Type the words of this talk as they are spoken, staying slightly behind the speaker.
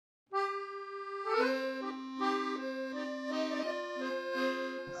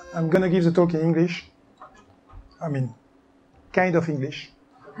I'm going to give the talk in English. I mean, kind of English.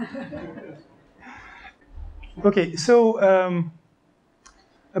 Okay, so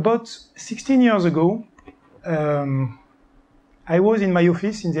about 16 years ago, I was in my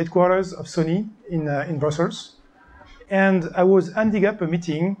office in the headquarters of Sony in Brussels, and I was ending up a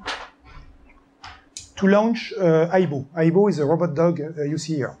meeting to launch Aibo. Aibo is a robot dog you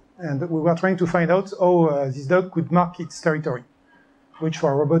see here, and we were trying to find out how this dog could mark its territory, which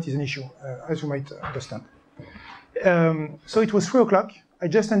for a robot is an issue, as you might understand. So it was 3 o'clock. I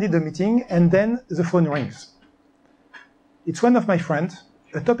just ended the meeting, and then the phone rings. It's one of my friends,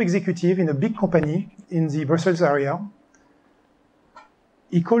 a top executive in a big company in the Brussels area.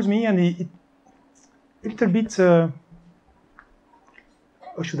 He calls me, and he a little bit, how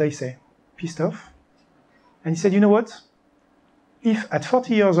should I say, pissed off. And he said, you know what? If at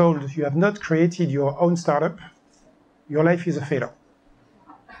 40 years old you have not created your own startup, your life is a failure.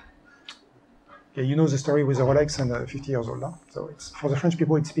 Okay, you know the story with the Rolex and 50 years old. Huh? So it's, for the French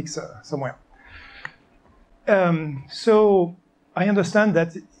people, it speaks somewhere. So I understand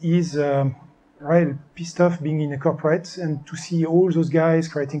that he's really pissed off being in a corporate and to see all those guys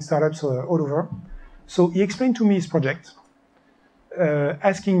creating startups all over. So he explained to me his project,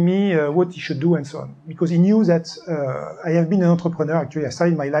 asking me what he should do and so on. Because he knew that I have been an entrepreneur. Actually, I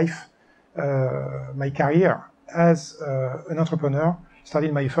started my life, my career as an entrepreneur.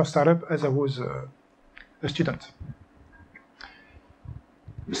 Started my first startup as I was a student.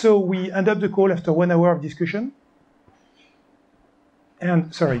 So we end up the call after 1 hour of discussion.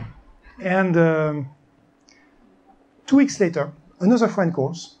 And, 2 weeks later, another friend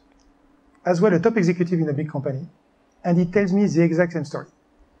calls, as well a top executive in a big company, and he tells me the exact same story.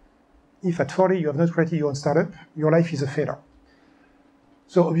 If at 40 you have not created your own startup, your life is a failure.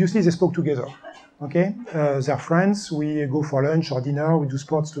 So obviously they spoke together. Okay, they're friends, we go for lunch or dinner, we do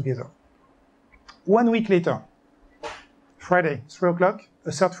sports together. 1 week later, Friday, 3 o'clock,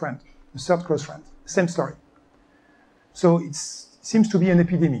 a third friend, a third close friend, same story. So it seems to be an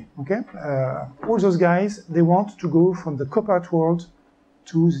epidemic, okay? All those guys, they want to go from the corporate world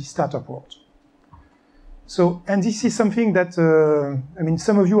to the startup world. So, and this is something that, I mean,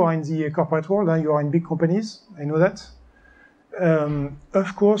 some of you are in the corporate world, you are in big companies, I know that.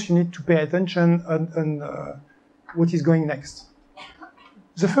 Of course, you need to pay attention on what is going next.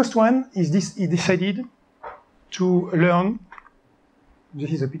 The first one is this: he decided to learn,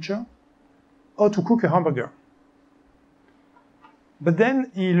 this is a picture, how to cook a hamburger. But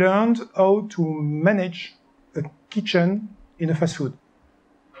then he learned how to manage a kitchen in a fast food.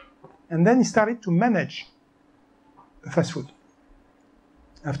 And then he started to manage a fast food.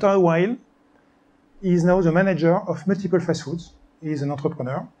 After a while, he is now the manager of multiple fast foods. He is an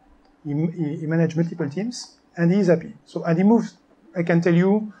entrepreneur. He manages multiple teams, and he is happy. So, and he moved, I can tell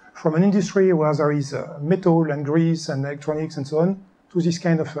you, from an industry where there is metal and grease and electronics and so on, to this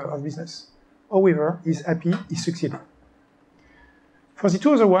kind of business. However, he's happy, he's succeeding. For the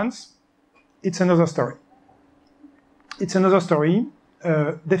 2 other ones, it's another story. It's another story.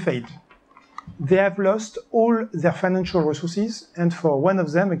 They failed. They have lost all their financial resources, and for one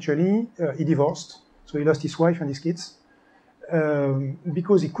of them, actually, he divorced. So he lost his wife and his kids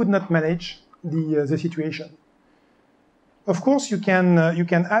because he could not manage the situation. Of course, you can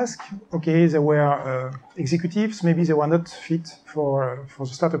ask, okay, there were executives, maybe they were not fit for the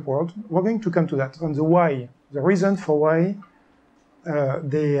startup world. We're going to come to that, on the why, the reason for why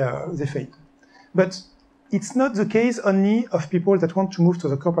they failed. But it's not the case only of people that want to move to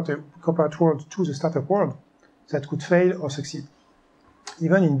the corporate world to the startup world that could fail or succeed.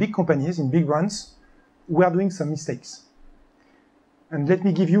 Even in big companies, in big brands, we are doing some mistakes. And let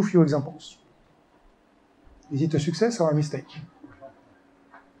me give you a few examples. Is it a success or a mistake?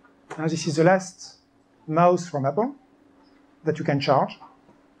 Now, this is the last mouse from Apple that you can charge.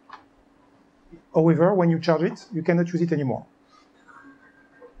 However, when you charge it, you cannot use it anymore.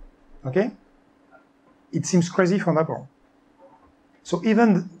 Okay? It seems crazy from Apple. So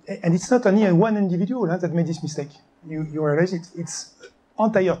even, and it's not only one individual that made this mistake. You realize it's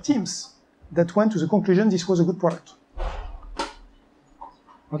entire teams that went to the conclusion this was a good product.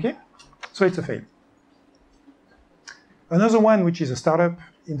 Okay? So it's a fail. Another one, which is a startup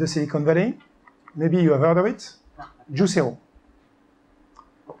in the Silicon Valley, maybe you have heard of it, Juicero.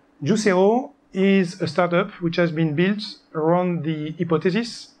 Juicero is a startup which has been built around the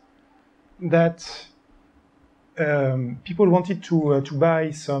hypothesis that people wanted to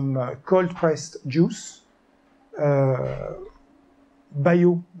buy some cold-pressed juice,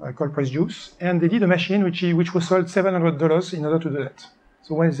 bio cold-pressed juice, and they did a machine which was sold $700 in order to do that.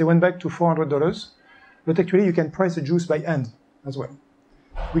 So when they went back to $400, but actually you can press the juice by hand as well.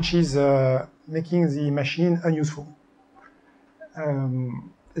 which is making the machine unuseful.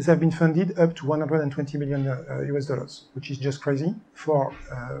 They have been funded up to 120 million US dollars, which is just crazy for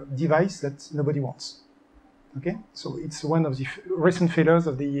a device that nobody wants. Okay, so it's one of the recent failures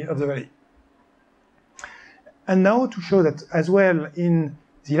of the valley. And now to show that as well in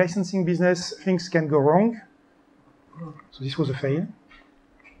the licensing business, things can go wrong. So this was a fail.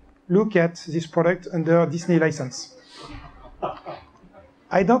 Look at this product under Disney license.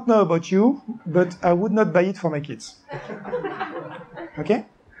 I don't know about you, but I would not buy it for my kids. Okay?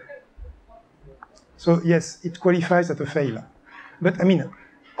 So yes, it qualifies as a fail. But I mean,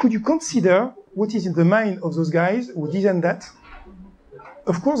 could you consider what is in the mind of those guys who designed that?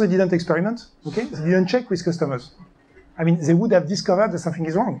 Of course, they didn't experiment. Okay? They didn't check with customers. I mean, they would have discovered that something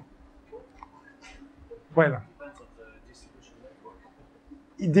is wrong. Well,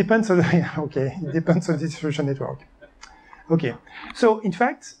 it depends on the, okay, it depends on the distribution network. Okay, so in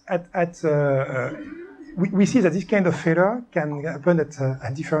fact, we see that this kind of failure can happen at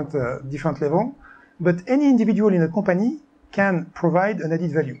a different level, but any individual in a company can provide an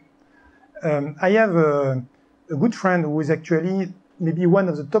added value. I have a good friend who is actually maybe one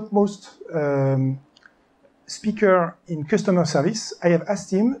of the topmost speaker in customer service. I have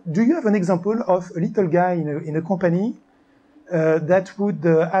asked him, do you have an example of a little guy in a company that would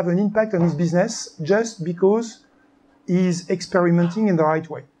have an impact on his business just because he's experimenting in the right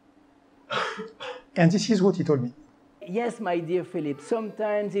way? And this is what he told me. Yes, my dear Philippe,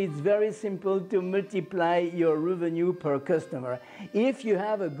 sometimes it's very simple to multiply your revenue per customer. If you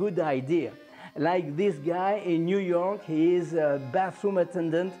have a good idea, like this guy in New York, he is a bathroom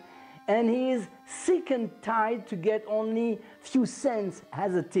attendant, and he is sick and tired to get only few cents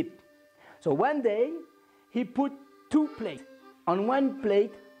as a tip. So one day, he put 2 plates. On one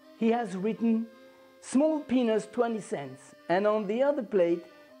plate, he has written small peanuts 20 cents, and on the other plate,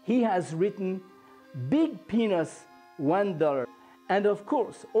 he has written big peanuts $1. And of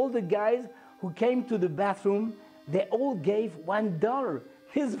course, all the guys who came to the bathroom, they all gave $1.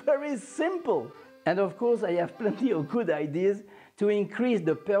 It's very simple. And of course, I have plenty of good ideas to increase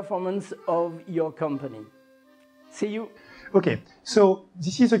the performance of your company. See you. Okay, so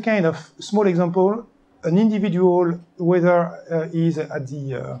this is a kind of small example. An individual, whether he's at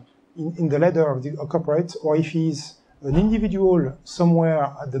the in the ladder of the corporate, or if he's an individual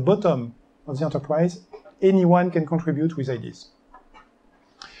somewhere at the bottom of the enterprise, anyone can contribute with ideas.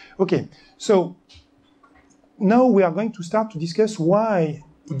 Okay, so now we are going to start to discuss why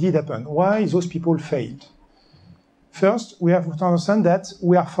it did happen, why those people failed. First, we have to understand that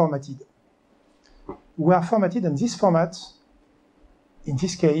we are formatted. We are formatted, and this format, in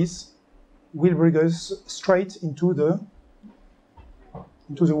this case, will bring us straight into the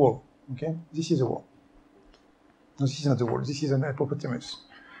wall. Okay, this is a wall. No, this is not the wall. This is an hippopotamus.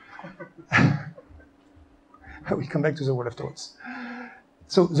 I will come back to the wall afterwards.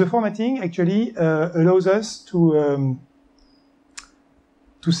 So the formatting actually allows us to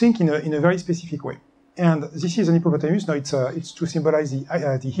think in a very specific way. And this is an hippopotamus. Now it's to symbolize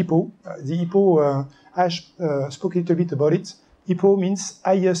the hippo. The hippo, Ash spoke a little bit about it. Hippo means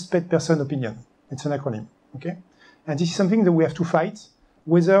highest paid person opinion. It's an acronym, okay? And this is something that we have to fight,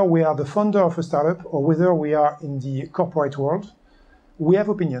 whether we are the founder of a startup or whether we are in the corporate world. We have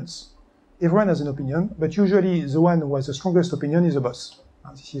opinions. Everyone has an opinion, but usually the one who has the strongest opinion is the boss.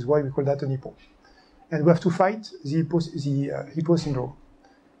 And this is why we call that an hippo. And we have to fight the hippo syndrome.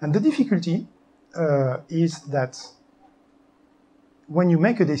 And the difficulty is that when you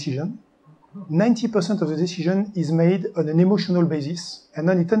make a decision, 90% of the decision is made on an emotional basis and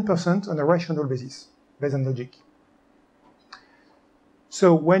only 10% on a rational basis, based on logic.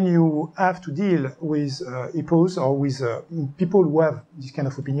 So when you have to deal with hippos or with people who have this kind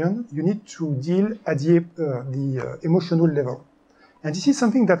of opinion, you need to deal at the emotional level. And this is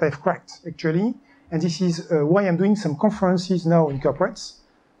something that I've cracked, actually, and this is why I'm doing some conferences now in corporates.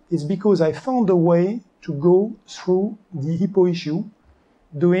 It's because I found a way to go through the hippo issue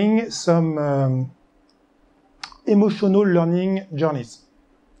doing some emotional learning journeys.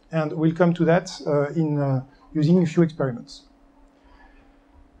 And we'll come to that in using a few experiments.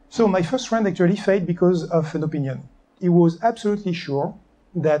 So my first friend actually failed because of an opinion. He was absolutely sure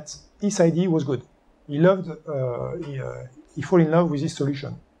that his idea was good. He loved, he fell in love with his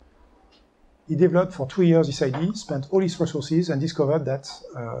solution. He developed for 2 years this idea, spent all his resources, and discovered that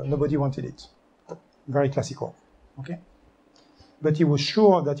nobody wanted it. Very classical, okay? But he was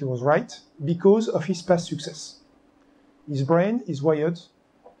sure that he was right because of his past success. His brain is wired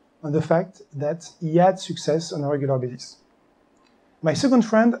on the fact that he had success on a regular basis. My second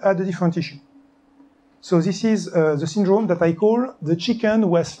friend had a different issue. So this is the syndrome that I call the chicken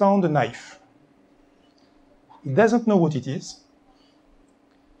who has found a knife. He doesn't know what it is.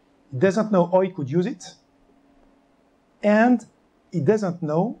 He doesn't know how he could use it. And he doesn't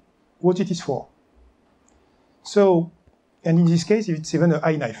know what it is for. So, and in this case, it's even a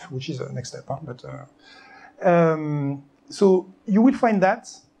high knife, which is the next step. Huh? But, so you will find that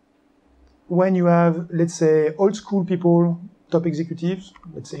when you have, let's say, old school people, top executives,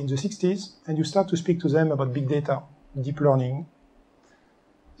 let's say in the 60s, and you start to speak to them about big data, deep learning,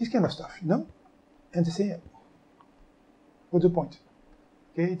 this kind of stuff, you know? And they say, what's the point?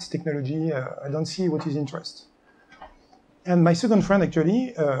 Okay, it's technology, I don't see what is interest. And my second friend,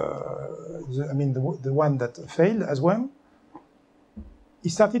 actually, the one that failed as well, he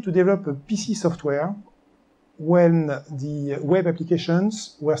started to develop a PC software when the web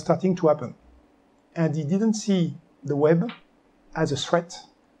applications were starting to happen. And he didn't see the web as a threat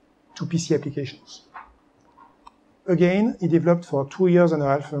to PC applications. Again, he developed for 2 years and a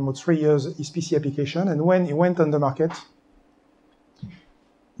half, almost 3 years, his PC application. And when he went on the market,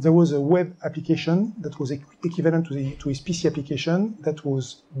 there was a web application that was equivalent to his PC application that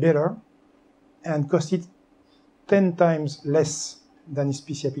was better and costed 10 times less than his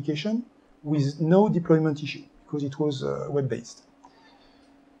PC application with no deployment issue because it was web-based.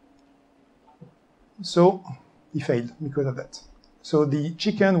 So he failed because of that. So the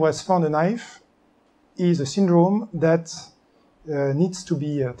chicken who has found a knife is a syndrome that needs to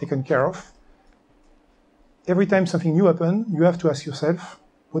be taken care of. Every time something new happens, you have to ask yourself,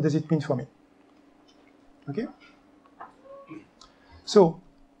 what does it mean for me? Okay? So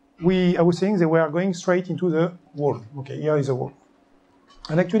I was saying they were going straight into the wall. Okay, here is a wall.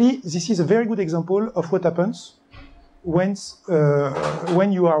 And actually, this is a very good example of what happens when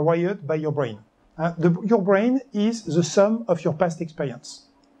you are wired by your brain. Your brain is the sum of your past experience.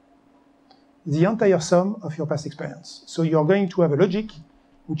 The entire sum of your past experience. So you're going to have a logic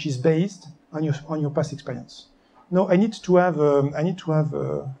which is based on your past experience. No, I need to have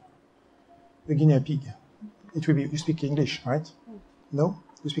a guinea pig. It will be, you speak English, right? No?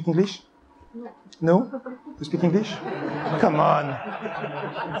 You speak English? No? You speak English? Come on.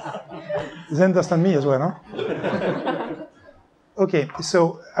 They understand me as well, huh? Okay,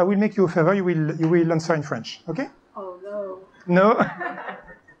 so I will make you a favor. You will answer in French, okay? Oh, no. No?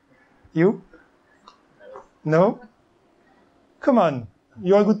 You? No? Come on.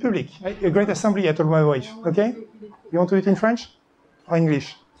 You're a good public. A great assembly, I told my wife, okay? You want to do it in French or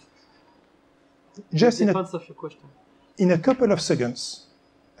English? Just in a couple of seconds,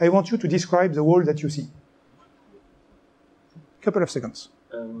 I want you to describe the wall that you see. Couple of seconds.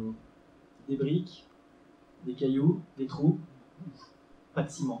 Des briques, des cailloux, des trous, pas de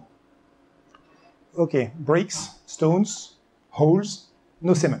ciment. Okay, bricks, stones, holes,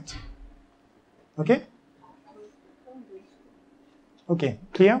 no cement. Okay? Okay,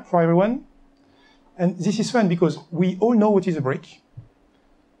 clear for everyone? And this is fun because we all know what is a brick.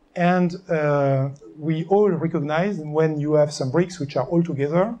 And we all recognize when you have some bricks which are all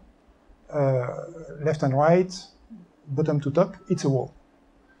together, left and right, bottom to top, it's a wall.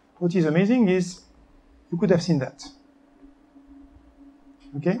 What is amazing is you could have seen that.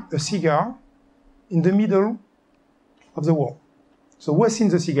 Okay, a cigar in the middle of the wall. So who has seen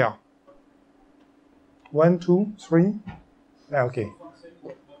the cigar? 1, 2, 3. Ah, okay.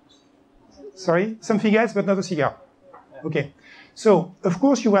 Sorry, something else, but not a cigar. Okay. So, of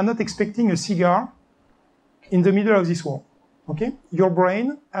course, you were not expecting a cigar in the middle of this wall. Okay? Your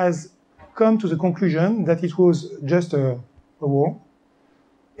brain has come to the conclusion that it was just a wall,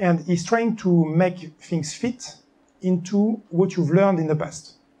 and is trying to make things fit into what you've learned in the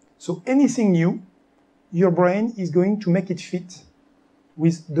past. So anything new, your brain is going to make it fit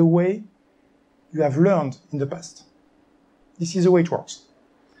with the way you have learned in the past. This is the way it works.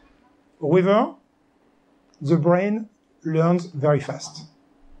 However, the brain learns very fast.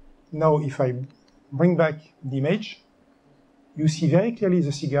 Now, if I bring back the image, you see very clearly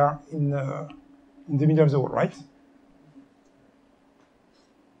the cigar in the middle of the wall, right?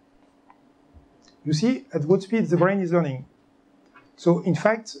 You see at what speed the brain is learning. So, in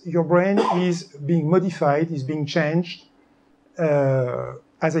fact, your brain is being modified, is being changed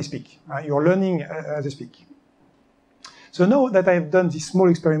as I speak. You're learning as I speak. So now that I've done this small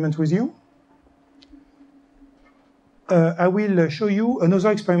experiment with you, I will show you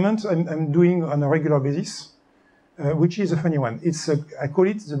another experiment I'm doing on a regular basis, which is a funny one. I call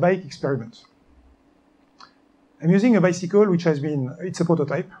it the bike experiment. I'm using a bicycle which has been, it's a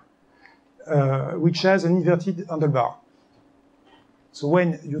prototype, which has an inverted handlebar. So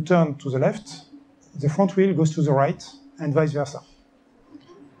when you turn to the left, the front wheel goes to the right and vice versa.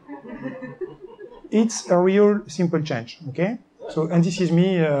 it's a real simple change, okay? So, and this is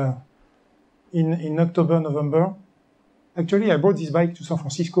me in October, November. Actually, I brought this bike to San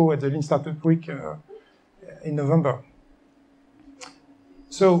Francisco at the Lean Startup Week in November.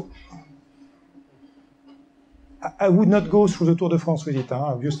 So, I would not go through the Tour de France with it.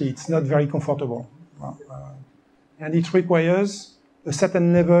 Obviously, it's not very comfortable. And it requires a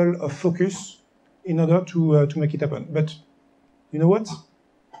certain level of focus in order to make it happen. But you know what?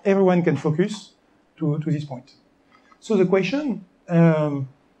 Everyone can focus to this point. So the question, to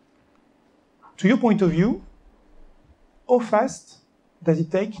your point of view, how fast does it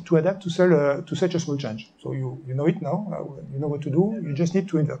take to adapt to such a small change? So you know it now, you know what to do, you just need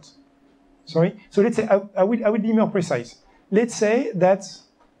to invert. Sorry? So let's say, I will be more precise. Let's say that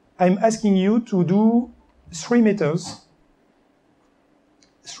I'm asking you to do 3 meters,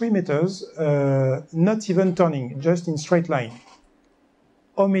 not even turning, just in straight line.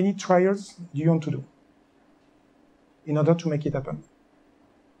 How many trials do you want to do in order to make it happen?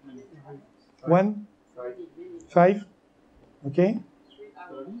 1? 5? Okay?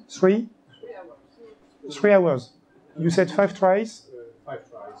 3? 3 hours. You said 5 tries? 5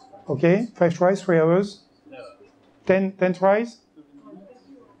 tries. Okay, 5 tries, 3 hours. 10 tries?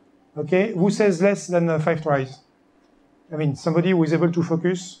 Okay, who says less than 5 tries? I mean, somebody who is able to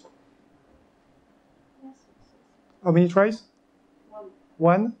focus. How many tries?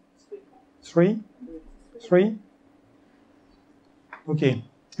 1? 3? 3? Okay.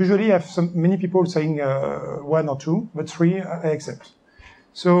 Usually I have many people saying 1 or 2, but 3 I accept.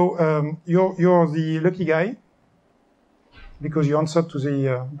 So you're the lucky guy because you answered to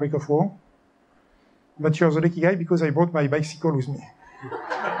the break of war. But you're the lucky guy because I brought my bicycle with me.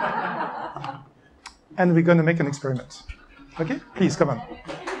 And we're going to make an experiment. Okay? Please, come on.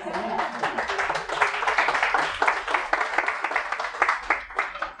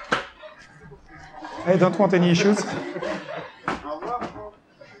 I don't want any issues.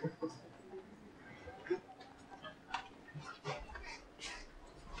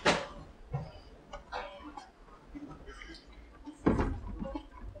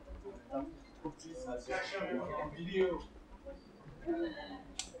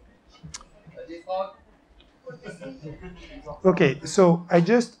 Okay, so I'm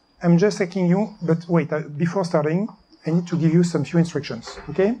just asking you, but wait, before starting, I need to give you some few instructions,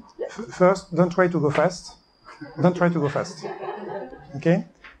 okay? First, don't try to go fast. Don't try to go fast, okay?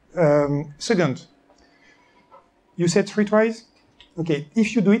 Second, you said 3 tries? Okay,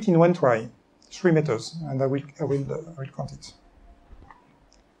 if you do it in 1 try, 3 meters, and I will count it.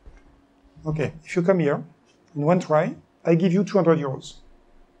 Okay, if you come here, in 1 try, I give you 200 euros.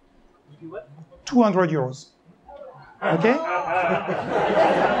 200 euros. Okay?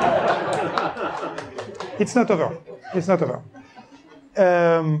 It's not over. It's not over.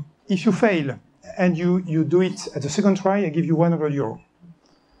 If you fail and you do it at the second try, I give you 100 euro.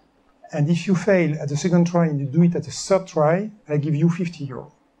 And if you fail at the second try and you do it at the third try, I give you 50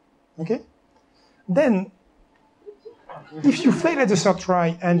 euro. Okay? Then, if you fail at the third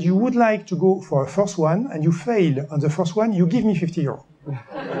try and you would like to go for a first one and you fail on the first one, you give me 50 euro.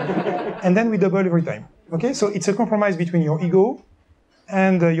 And then we double every time. Okay? So it's a compromise between your ego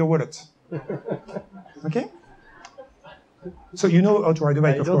and your wallet. Okay? So you know how to ride a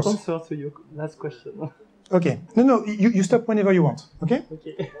bike, of course. I don't answer to your last question. Okay. No, you stop whenever you want. Okay?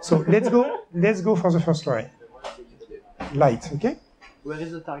 Okay. So let's go for the first try. Light, okay? Where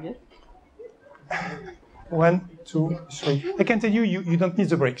is the target? 1, 2, 3. I can tell you, you don't need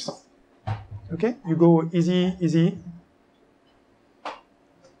the brakes. Okay? You go easy, easy.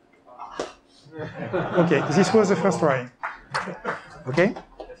 Okay, this was the first try. Okay?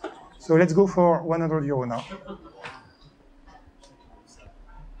 So let's go for 100 euro now.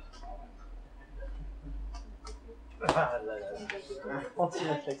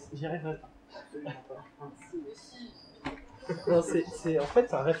 Anti-réflexe, j'y arriverai pas. Non, c'est en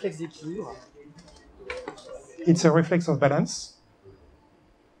fait un réflexe d'équilibre. It's a reflex of balance.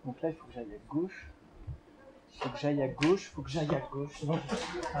 Donc là, il faut que j'aille à gauche. Il faut que j'aille à gauche, il faut que j'aille à gauche.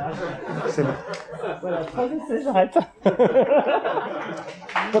 C'est bon. Voilà, 3 essais, j'arrête.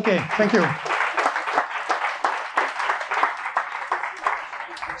 Okay, thank you.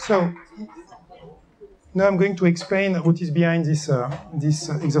 So, now I'm going to explain what is behind this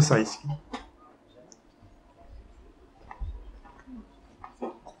exercise.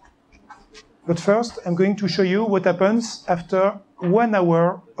 But first, I'm going to show you what happens after 1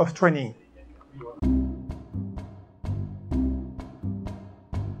 hour of training.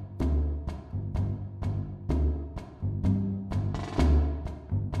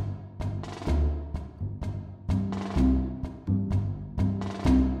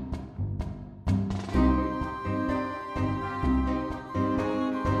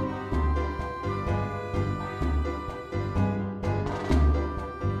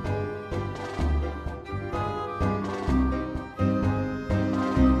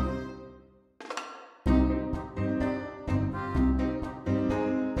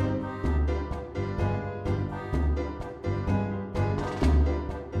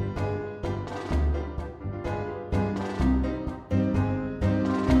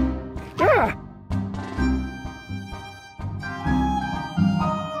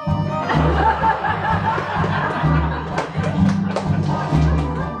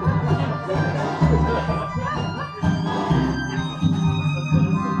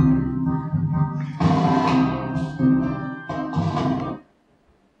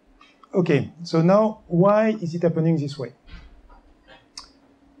 Okay, so now why is it happening this way?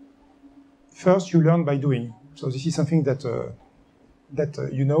 First, you learn by doing. So this is something that,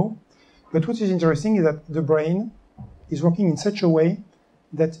 you know. But what is interesting is that the brain is working in such a way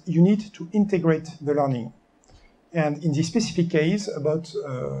that you need to integrate the learning. And in this specific case about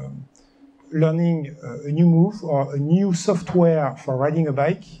learning a new move or a new software for riding a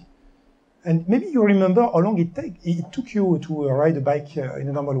bike, and maybe you remember how long it took you to ride a bike in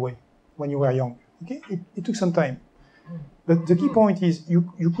a normal way when you were young. Okay, it took some time. But the key point is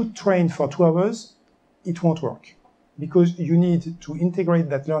you could train for 2 hours, it won't work because you need to integrate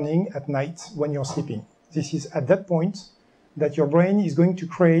that learning at night when you're sleeping. This is at that point that your brain is going to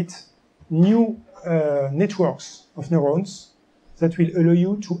create new networks of neurons that will allow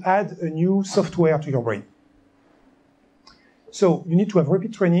you to add a new software to your brain. So you need to have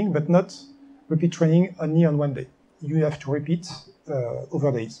repeat training, but not repeat training only on one day. You have to repeat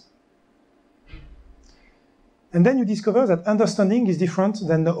over days. And then you discover that understanding is different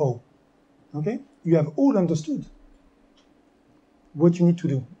than the how. Okay? You have all understood what you need to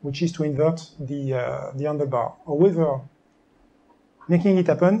do, which is to invert the handlebar. However, making it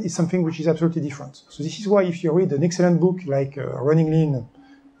happen is something which is absolutely different. So this is why if you read an excellent book like Running Lean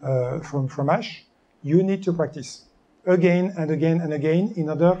from Ash, you need to practice again and again and again in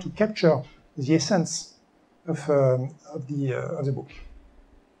order to capture the essence of the book.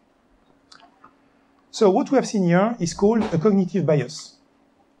 So what we have seen here is called a cognitive bias,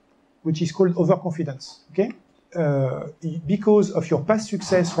 which is called overconfidence. Okay, because of your past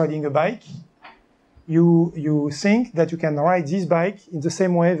success riding a bike, you think that you can ride this bike in the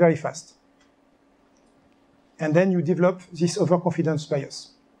same way very fast, and then you develop this overconfidence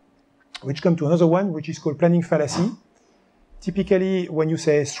bias, which comes to another one, which is called planning fallacy. Typically, when you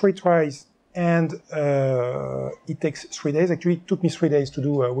say 3 tries and it takes 3 days, actually it took me 3 days to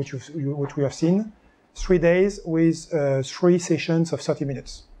do what we have seen. 3 days with 3 sessions of 30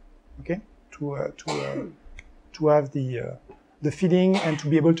 minutes, okay, to have the feeling and to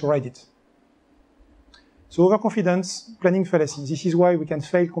be able to ride it. So overconfidence, planning fallacy. This is why we can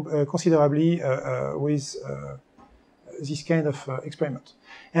fail considerably with this kind of experiment.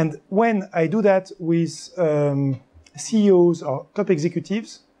 And when I do that with CEOs or top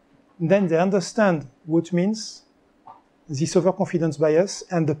executives, then they understand what means this overconfidence bias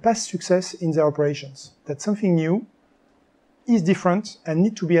and the past success in their operations. That something new is different and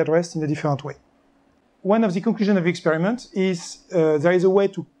need to be addressed in a different way. One of the conclusions of the experiment is there is a way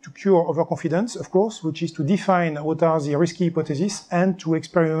to cure overconfidence, of course, which is to define what are the risky hypotheses and to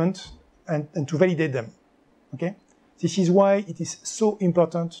experiment and to validate them. Okay? This is why it is so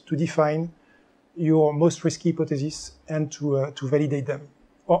important to define your most risky hypotheses and to validate them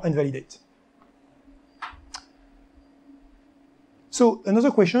or invalidate. So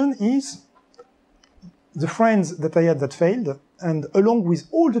another question is the friends that I had that failed, and along with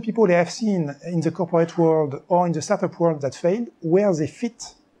all the people I have seen in the corporate world or in the startup world that failed, where they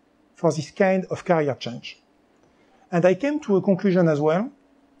fit for this kind of career change. And I came to a conclusion as well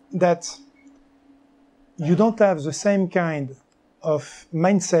that you don't have the same kind of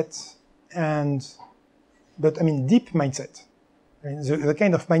mindset but I mean deep mindset. I mean, the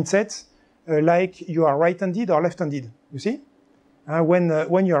kind of mindset like you are right-handed or left-handed, you see?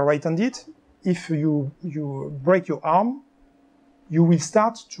 When you are right-handed, if you break your arm, you will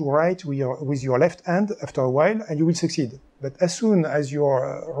start to write with your left hand after a while, and you will succeed. But as soon as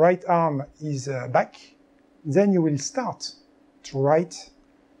your right arm is back, then you will start to write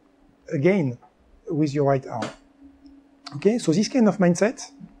again with your right arm. Okay, so this kind of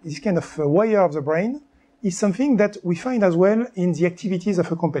mindset, this kind of wire of the brain, is something that we find as well in the activities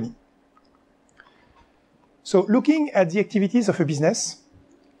of a company. So looking at the activities of a business,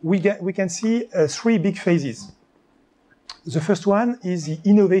 we can see 3 big phases. The first one is the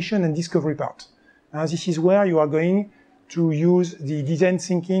innovation and discovery part. This is where you are going to use the design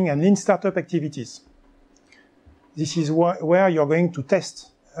thinking and lean startup activities. This is where you are going to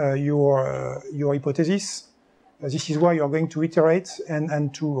test your hypothesis. This is where you are going to iterate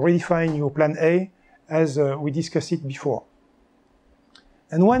and to redefine your plan A as we discussed it before.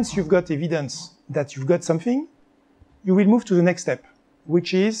 And once you've got evidence that you've got something, you will move to the next step,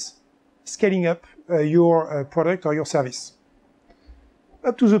 which is scaling up your product or your service.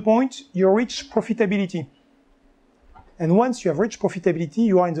 Up to the point you reach profitability. And once you have reached profitability,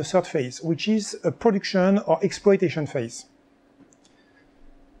 you are in the third phase, which is a production or exploitation phase.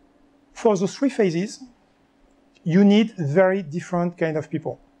 For those 3 phases, you need very different kind of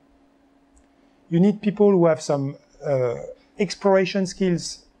people. You need people who have some exploration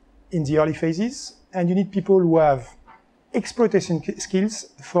skills in the early phases, and you need people who have exploitation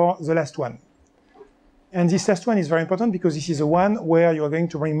skills for the last one. And this last one is very important because this is the one where you are going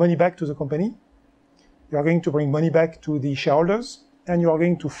to bring money back to the company, you are going to bring money back to the shareholders, and you are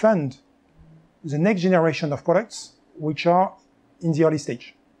going to fund the next generation of products which are in the early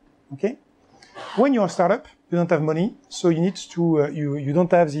stage. Okay? When you're a startup, you don't have money, so you need to you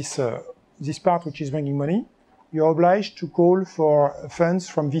don't have this part which is bringing money. You're obliged to call for funds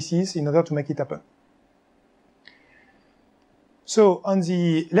from VCs in order to make it happen. So on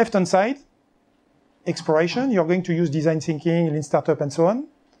the left-hand side, exploration, you're going to use design thinking, lean startup, and so on.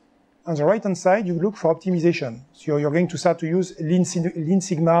 On the right-hand side, you look for optimization. So you're going to start to use Lean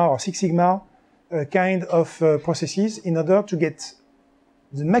Sigma or Six Sigma kind of processes in order to get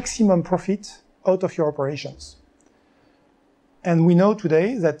the maximum profit out of your operations. And we know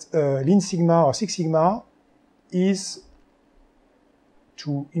today that Lean Sigma or Six Sigma is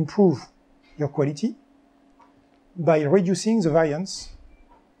to improve your quality by reducing the variance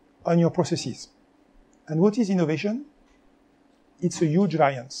on your processes. And what is innovation? It's a huge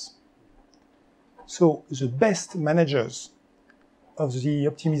variance. So the best managers of the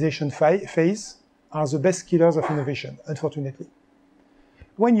optimization phase are the best killers of innovation, unfortunately.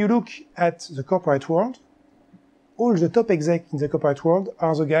 When you look at the corporate world, all the top execs in the corporate world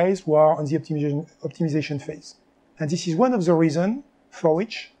are the guys who are on the optimization phase. And this is one of the reasons for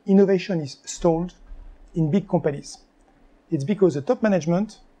which innovation is stalled in big companies. It's because the top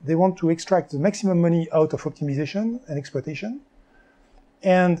management, they want to extract the maximum money out of optimization and exploitation,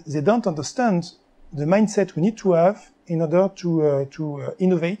 and they don't understand the mindset we need to have in order to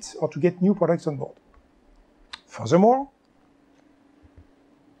innovate or to get new products on board. Furthermore,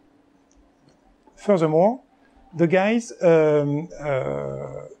 the guys are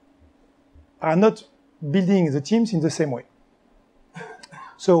not building the teams in the same way.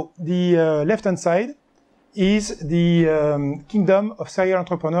 So the left-hand side is the kingdom of serial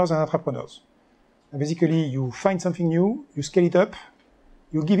entrepreneurs and entrepreneurs. And basically, you find something new, you scale it up,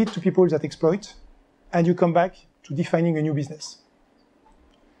 you give it to people that exploit, and you come back to defining a new business.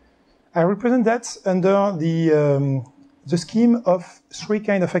 I represent that under the scheme of three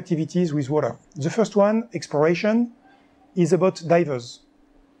kinds of activities with water. The first one, exploration, is about divers,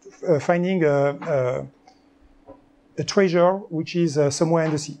 finding a treasure which is somewhere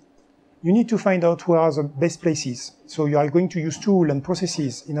in the sea. You need to find out where are the best places. So you are going to use tools and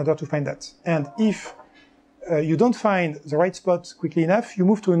processes in order to find that. And if you don't find the right spot quickly enough, you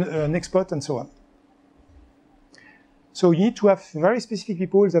move to a next spot and so on. So you need to have very specific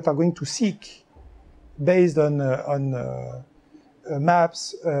people that are going to seek based on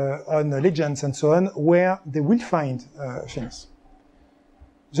maps, on legends and so on, where they will find things.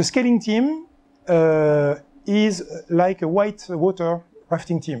 The scaling team is like a white water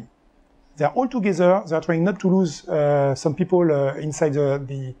rafting team. They are all together. They are trying not to lose some people inside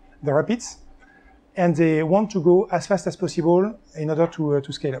the rapids, and they want to go as fast as possible in order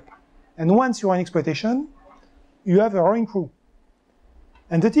to scale up. And once you are in exploitation, you have a rowing crew.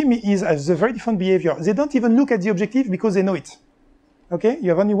 And the team has a very different behavior. They don't even look at the objective because they know it. Okay? You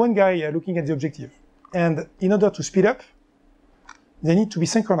have only one guy looking at the objective. And in order to speed up, they need to be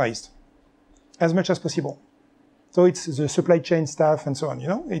synchronized as much as possible. So it's the supply chain staff and so on, you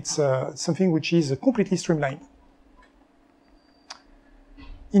know? It's something which is completely streamlined.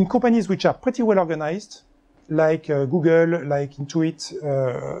 In companies which are pretty well organized, like Google, like Intuit,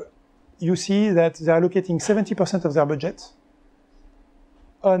 you see that they are allocating 70% of their budget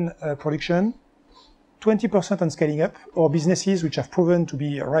on production, 20% on scaling up, or businesses which have proven to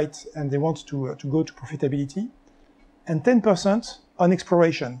be right and they want to go to profitability, and 10% on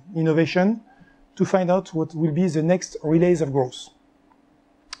exploration, innovation, to find out what will be the next relays of growth,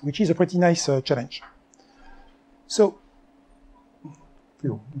 which is a pretty nice challenge. So,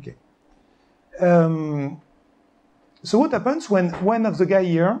 okay. So what happens when one of the guys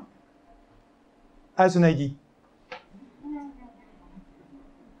here has an idea?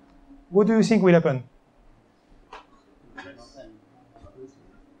 What do you think will happen?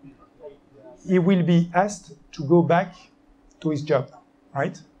 He will be asked to go back to his job,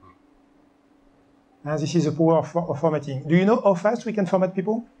 right? And this is the power of formatting. Do you know how fast we can format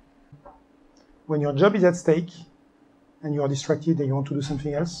people? When your job is at stake and you are distracted and you want to do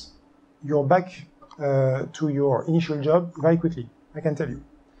something else, you're back to your initial job very quickly, I can tell you.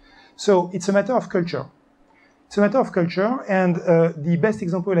 So it's a matter of culture. It's a matter of culture, and the best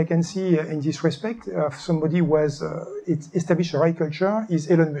example I can see in this respect of somebody who has established a right culture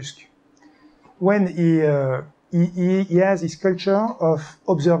is Elon Musk. When he has this culture of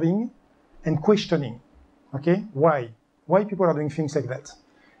observing and questioning, okay? Why people are doing things like that?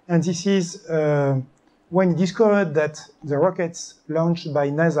 And this is when he discovered that the rockets launched by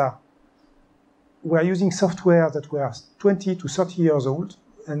NASA were using software that were 20 to 30 years old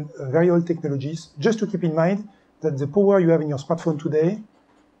and very old technologies, just to keep in mind that the power you have in your smartphone today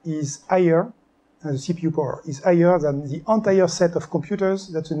is higher, the CPU power is higher than the entire set of computers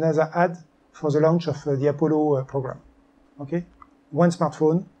that the NASA had for the launch of the Apollo program. Okay? One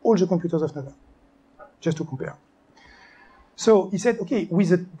smartphone, all the computers of NASA, just to compare. So he said, okay, with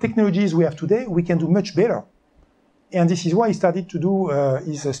the technologies we have today, we can do much better. And this is why he started to do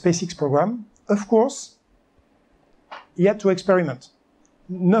his SpaceX program. Of course, he had to experiment.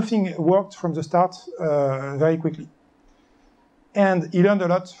 Nothing worked from the start very quickly. And he learned a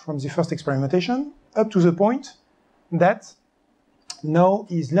lot from the first experimentation, up to the point that now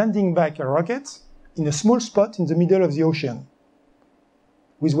he's landing back a rocket in a small spot in the middle of the ocean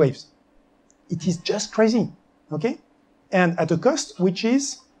with waves. It is just crazy, okay? And at a cost which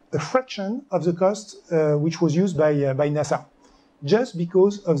is a fraction of the cost which was used by NASA, just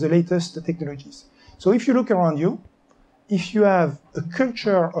because of the latest technologies. So if you look around you, if you have a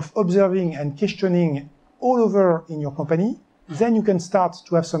culture of observing and questioning all over in your company, then you can start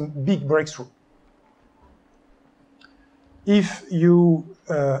to have some big breakthrough. If you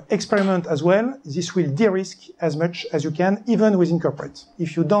experiment as well, this will de-risk as much as you can, even within corporate.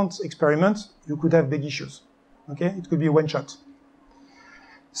 If you don't experiment, you could have big issues. Okay, it could be one shot.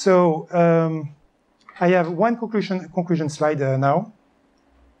 So I have one conclusion slide now.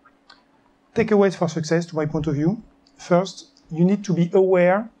 Takeaways for success, to my point of view. First, you need to be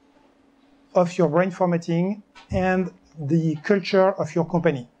aware of your brain formatting and the culture of your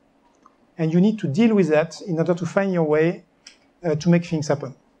company. And you need to deal with that in order to find your way to make things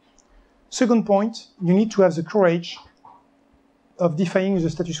happen. Second point, you need to have the courage of defying the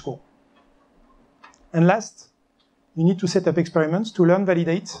status quo. And last, you need to set up experiments to learn,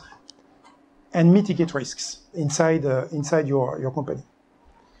 validate, and mitigate risks inside your company.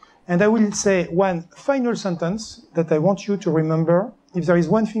 And I will say one final sentence that I want you to remember. If there is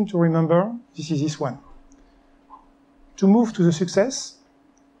one thing to remember, this is this one. To move to the success,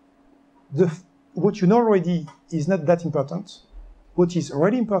 what you know already is not that important. What is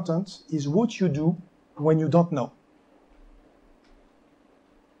really important is what you do when you don't know.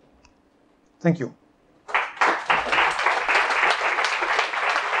 Thank you.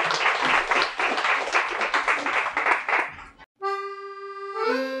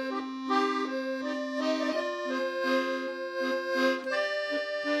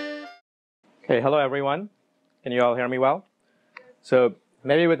 Okay, hello everyone. Can you all hear me well? So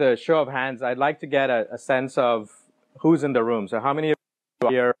maybe with a show of hands, I'd like to get a sense of who's in the room. So how many of you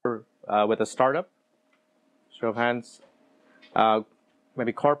are here with a startup? Show of hands.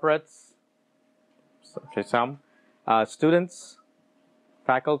 Maybe corporates. Okay, some. Students?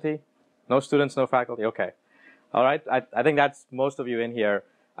 Faculty? No students, no faculty? Okay. All right, I think that's most of you in here.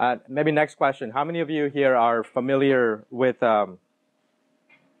 Maybe next question. How many of you here are familiar with...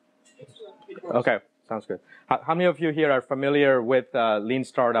 Okay, sounds good. How many of you here are familiar with lean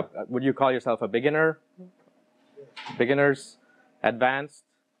startup? Would you call yourself a beginner? Beginners? Advanced?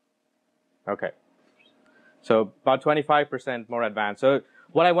 Okay. So about 25% more advanced. So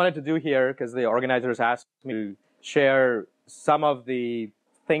what I wanted to do here, because the organizers asked me to share some of the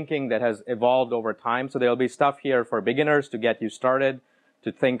thinking that has evolved over time. So there'll be stuff here for beginners to get you started,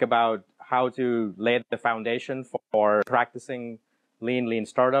 to think about how to lay the foundation for practicing lean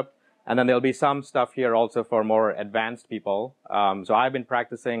startup. And then there'll be some stuff here also for more advanced people. So I've been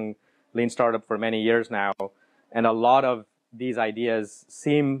practicing lean startup for many years now, and a lot of these ideas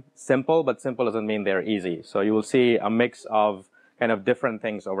seem simple, but simple doesn't mean they're easy. So you will see a mix of kind of different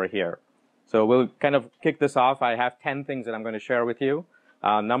things over here. So we'll kind of kick this off. I have 10 things that I'm going to share with you.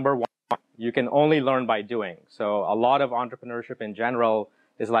 Number one, you can only learn by doing. So a lot of entrepreneurship in general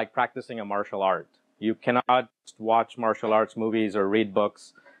is like practicing a martial art. You cannot watch martial arts movies or read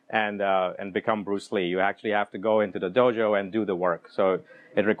books and become Bruce Lee. You actually have to go into the dojo and do the work. So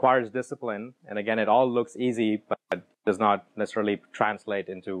it requires discipline. And again, it all looks easy, but does not necessarily translate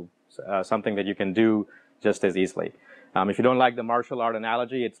into something that you can do just as easily. If you don't like the martial art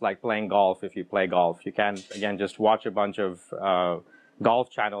analogy, it's like playing golf if you play golf. You can't, again, just watch a bunch of golf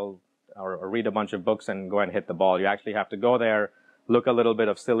channel or read a bunch of books and go and hit the ball. You actually have to go there, look a little bit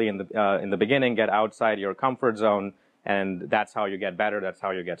of silly in the beginning, get outside your comfort zone, and that's how you get better, that's how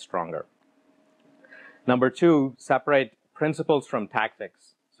you get stronger. Number two, separate principles from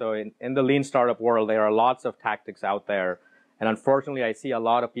tactics. So in the lean startup world, there are lots of tactics out there, and unfortunately, I see a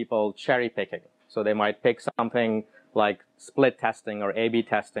lot of people cherry picking. So they might pick something like split testing or A/B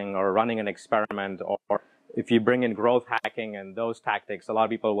testing or running an experiment or if you bring in growth hacking and those tactics, a lot of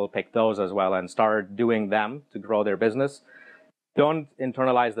people will pick those as well and start doing them to grow their business. Don't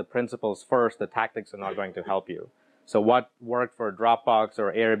internalize the principles first. The tactics are not going to help you. So what worked for Dropbox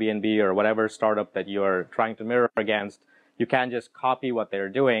or Airbnb or whatever startup that you're trying to mirror against, you can't just copy what they're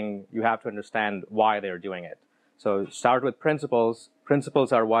doing. You have to understand why they're doing it. So start with principles.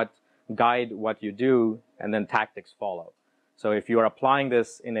 Principles are what guide what you do, and then tactics follow. So if you are applying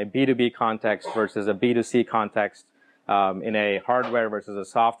this in a B2B context versus a B2C context, in a hardware versus a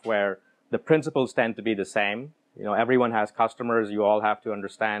software, the principles tend to be the same. You know, everyone has customers. You all have to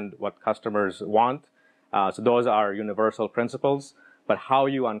understand what customers want. So those are universal principles. But how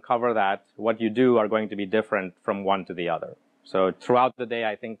you uncover that, what you do, are going to be different from one to the other. So throughout the day,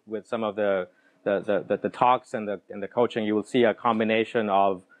 I think with some of the talks and the coaching, you will see a combination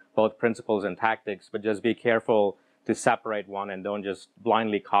of both principles and tactics. But just be careful to separate one and don't just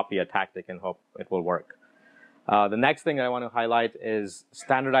blindly copy a tactic and hope it will work. The next thing I want to highlight is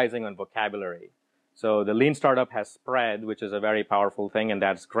standardizing on vocabulary. So the lean startup has spread, which is a very powerful thing, and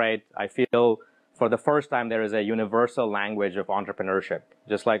that's great. I feel for the first time there is a universal language of entrepreneurship.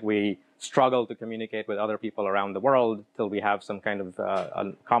 Just like we struggle to communicate with other people around the world till we have some kind of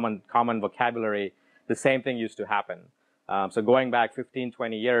a common vocabulary, the same thing used to happen. So going back 15,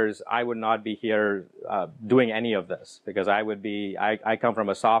 20 years, I would not be here doing any of this, because I come from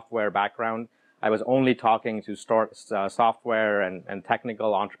a software background. I was only talking to software and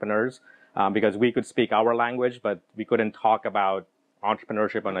technical entrepreneurs because we could speak our language, but we couldn't talk about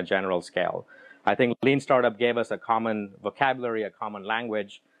entrepreneurship on a general scale. I think Lean Startup gave us a common vocabulary, a common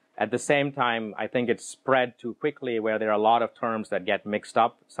language. At the same time, I think it's spread too quickly, where there are a lot of terms that get mixed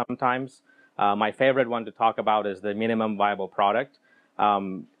up sometimes. My favorite one to talk about is the minimum viable product.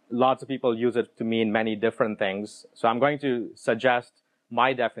 Lots of people use it to mean many different things. So I'm going to suggest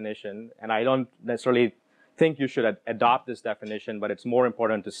my definition, and I don't necessarily think you should adopt this definition, but it's more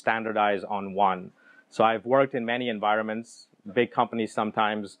important to standardize on one. So I've worked in many environments, big companies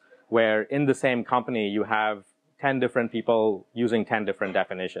sometimes, where in the same company you have 10 different people using 10 different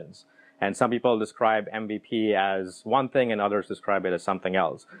definitions. And some people describe MVP as one thing and others describe it as something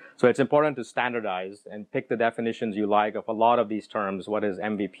else. So it's important to standardize and pick the definitions you like of a lot of these terms. What is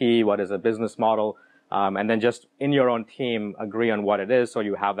MVP? What is a business model? And then just in your own team, agree on what it is so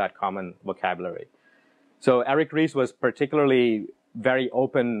you have that common vocabulary. So Eric Ries was particularly very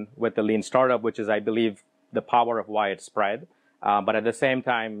open with the Lean Startup, which is, I believe, the power of why it spread. But at the same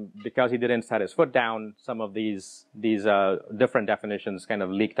time, because he didn't set his foot down, some of these different definitions kind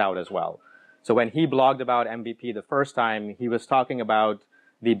of leaked out as well. So when he blogged about MVP the first time, he was talking about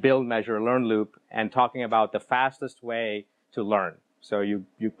the build, measure, learn loop and talking about the fastest way to learn. So you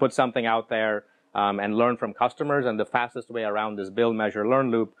put something out there and learn from customers, and the fastest way around this build, measure, learn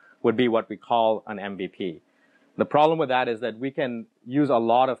loop would be what we call an MVP. The problem with that is that we can use a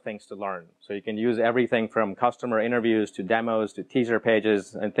lot of things to learn. So you can use everything from customer interviews to demos to teaser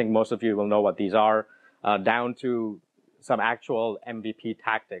pages. I think most of you will know what these are, down to some actual MVP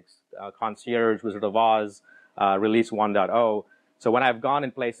tactics, Concierge, Wizard of Oz, Release 1.0. So when I've gone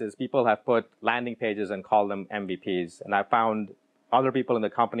in places, people have put landing pages and called them MVPs. And I found other people in the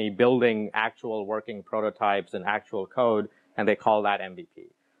company building actual working prototypes and actual code, and they call that MVP.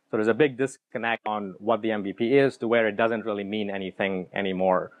 So there's a big disconnect on what the MVP is to where it doesn't really mean anything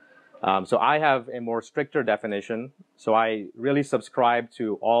anymore. So I have a more stricter definition. So I really subscribe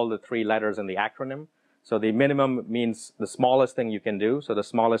to all the 3 letters in the acronym. So the minimum means the smallest thing you can do, so the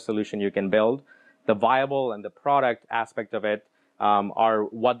smallest solution you can build. The viable and the product aspect of it are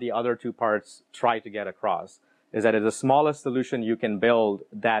what the other 2 parts try to get across, is that it's the smallest solution you can build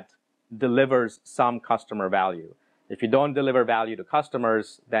that delivers some customer value. If you don't deliver value to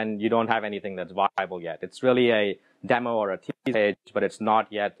customers, then you don't have anything that's viable yet. It's really a demo or a tease page, but it's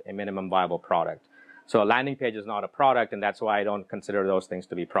not yet a minimum viable product. So a landing page is not a product, and that's why I don't consider those things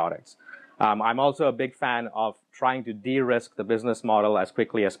to be products. I'm also a big fan of trying to de-risk the business model as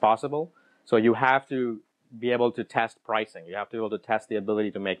quickly as possible. So you have to be able to test pricing. You have to be able to test the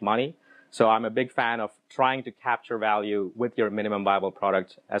ability to make money. So I'm a big fan of trying to capture value with your minimum viable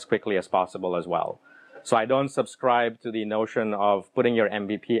product as quickly as possible as well. So I don't subscribe to the notion of putting your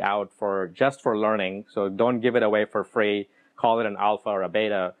MVP out just for learning. So don't give it away for free, call it an alpha or a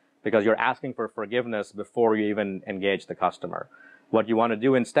beta, because you're asking for forgiveness before you even engage the customer. What you want to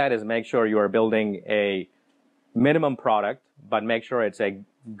do instead is make sure you are building a minimum product, but make sure it's a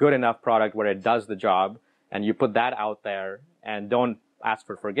good enough product where it does the job, and you put that out there, and don't ask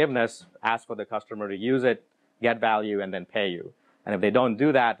for forgiveness, ask for the customer to use it, get value, and then pay you. And if they don't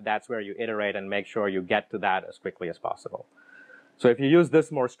do that, that's where you iterate and make sure you get to that as quickly as possible. So if you use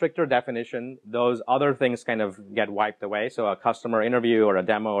this more stricter definition, those other things kind of get wiped away. So a customer interview or a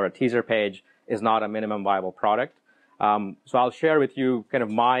demo or a teaser page is not a minimum viable product. So I'll share with you kind of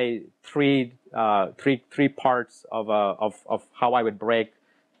my three parts of how I would break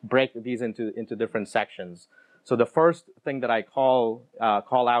these into different sections. So the first thing that I call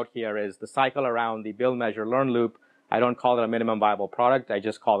out here is the cycle around the build, measure, learn loop. I don't call it a minimum viable product. I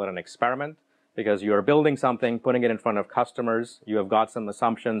just call it an experiment, because you're building something, putting it in front of customers. You have got some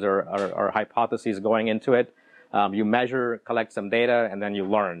assumptions or hypotheses going into it. You measure, collect some data, and then you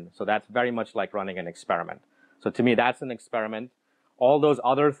learn. So that's very much like running an experiment. So to me, that's an experiment. All those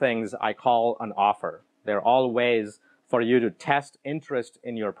other things I call an offer. They're all ways for you to test interest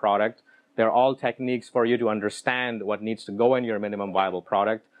in your product. They're all techniques for you to understand what needs to go in your minimum viable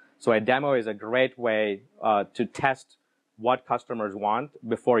product. So a demo is a great way to test what customers want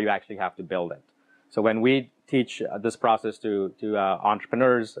before you actually have to build it. So when we teach this process to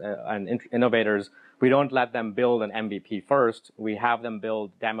entrepreneurs and innovators, we don't let them build an MVP first. We have them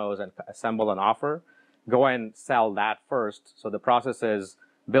build demos and assemble an offer. Go and sell that first. So the process is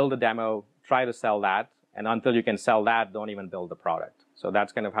build a demo, try to sell that, and until you can sell that, don't even build the product. So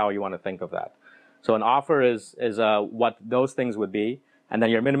that's kind of how you want to think of that. So an offer is what those things would be, and then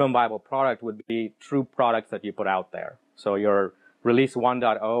your minimum viable product would be true products that you put out there. So your release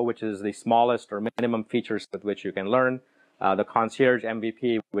 1.0, which is the smallest or minimum features with which you can learn, the concierge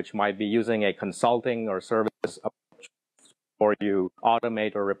MVP, which might be using a consulting or service approach for you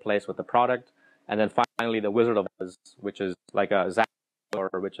automate or replace with the product. And then finally, the Wizard of Oz, which is like a Zap, or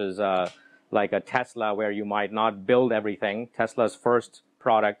which is like a Tesla, where you might not build everything. Tesla's first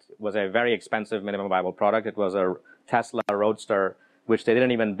product was a very expensive minimum viable product. It was a Tesla Roadster, which they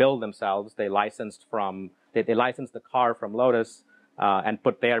didn't even build themselves. They licensed they licensed the car from Lotus and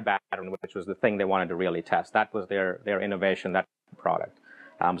put their battery, which was the thing they wanted to really test. That was their innovation, that product.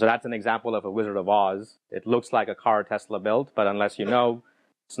 So that's an example of a Wizard of Oz. It looks like a car Tesla built, but unless you know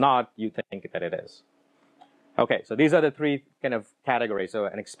it's not, you think that it is. Okay, so these are the three kind of categories. So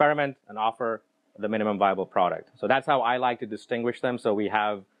an experiment, an offer, the minimum viable product. So that's how I like to distinguish them, so we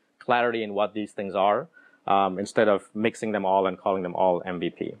have clarity in what these things are, instead of mixing them all and calling them all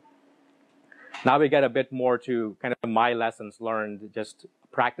MVP. Now we get a bit more to kind of my lessons learned just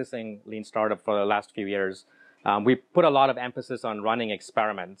practicing Lean Startup for the last few years. We put a lot of emphasis on running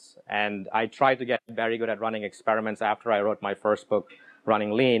experiments, and I tried to get very good at running experiments after I wrote my first book,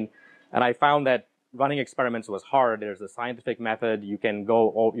 Running Lean, and I found that running experiments was hard. There's a scientific method. You can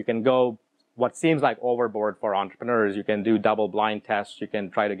go what seems like overboard for entrepreneurs. You can do double-blind tests. You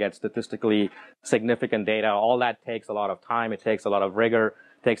can try to get statistically significant data. All that takes a lot of time. It takes a lot of rigor.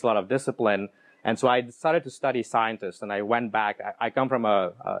 It takes a lot of discipline. And so I decided to study scientists, and I went back. I come from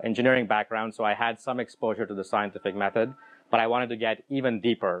a engineering background, so I had some exposure to the scientific method, but I wanted to get even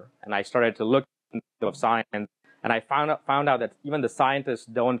deeper. And I started to look into science, and I found out that even the scientists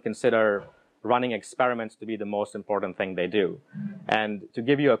don't consider running experiments to be the most important thing they do. And to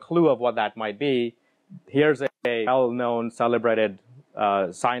give you a clue of what that might be, here's a well-known, celebrated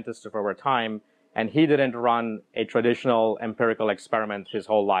scientist of our time, and he didn't run a traditional empirical experiment his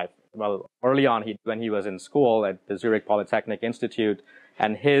whole life. Well, early on, when he was in school at the Zurich Polytechnic Institute,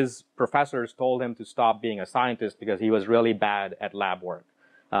 and his professors told him to stop being a scientist because he was really bad at lab work.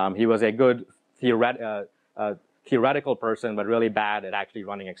 He was a good theoretical person, but really bad at actually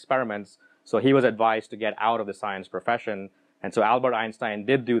running experiments. So he was advised to get out of the science profession. And so Albert Einstein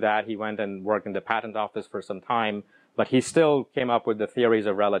did do that. He went and worked in the patent office for some time, but he still came up with the theories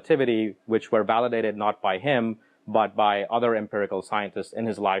of relativity, which were validated not by him, but by other empirical scientists in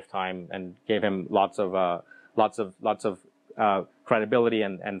his lifetime, and gave him lots of credibility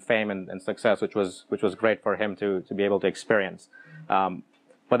and fame and success, which was great for him to be able to experience.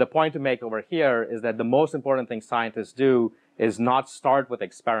 But the point to make over here is that the most important thing scientists do is not start with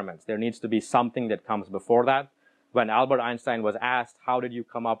experiments. There needs to be something that comes before that. When Albert Einstein was asked, how did you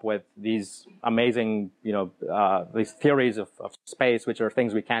come up with these amazing, these theories of space, which are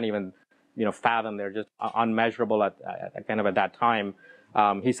things we can't even, fathom. They're just unmeasurable at that time.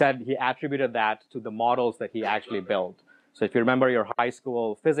 He said he attributed that to the models that he actually built. So if you remember your high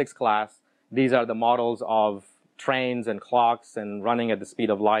school physics class, these are the models of trains and clocks and running at the speed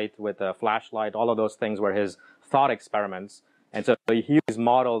of light with a flashlight. All of those things were his thought experiments. And so he used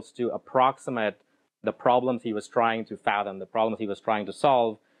models to approximate the problems he was trying to fathom, the problems he was trying to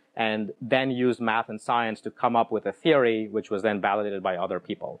solve, and then used math and science to come up with a theory, which was then validated by other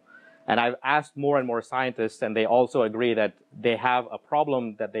people. And I've asked more and more scientists, and they also agree that they have a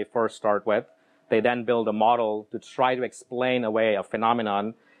problem that they first start with. They then build a model to try to explain away a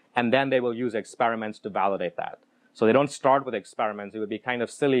phenomenon, and then they will use experiments to validate that. So they don't start with experiments. It would be kind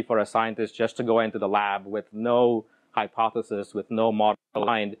of silly for a scientist just to go into the lab with no hypothesis, with no model in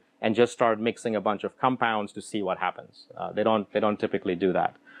mind, and just start mixing a bunch of compounds to see what happens. They don't typically do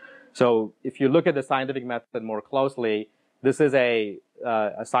that. So if you look at the scientific method more closely, this is a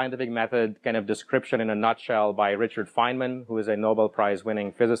scientific method kind of description in a nutshell by Richard Feynman, who is a Nobel Prize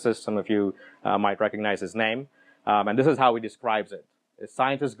winning physicist. Some of you might recognize his name. And this is how he describes it.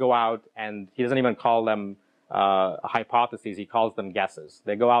 Scientists go out, and he doesn't even call them hypotheses, he calls them guesses.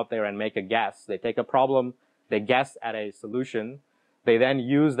 They go out there and make a guess. They take a problem, they guess at a solution. They then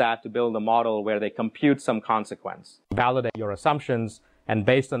use that to build a model where they compute some consequence, validate your assumptions, and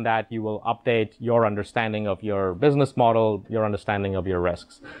based on that, you will update your understanding of your business model, your understanding of your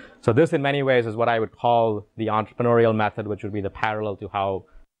risks. So this, in many ways, is what I would call the entrepreneurial method, which would be the parallel to how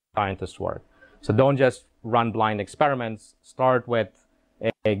scientists work. So don't just run blind experiments. Start with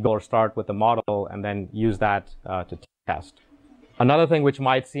a goal, or start with a model, and then use that to test. Another thing which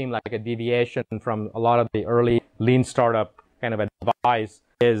might seem like a deviation from a lot of the early lean startup kind of advice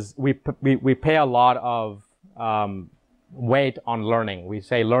is we pay a lot of weight on learning. We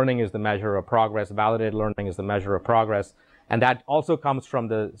say learning is the measure of progress, validated learning is the measure of progress, and that also comes from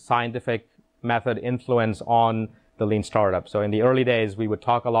the scientific method influence on the lean startup. So in the early days, we would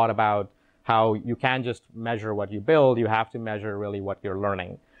talk a lot about how you can't just measure what you build, you have to measure really what you're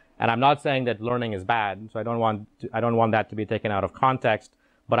learning. And I'm not saying that learning is bad, so I don't want that to be taken out of context,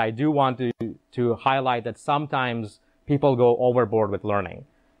 but I do want to highlight that sometimes people go overboard with learning.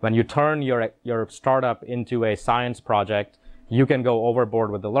 When you turn your startup into a science project, you can go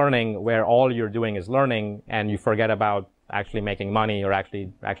overboard with the learning where all you're doing is learning and you forget about actually making money or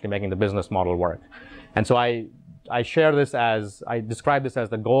actually making the business model work. And so I describe this as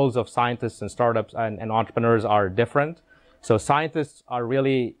the goals of scientists and startups and entrepreneurs are different. So scientists are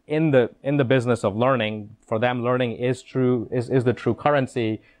really in the business of learning. For them, learning is the true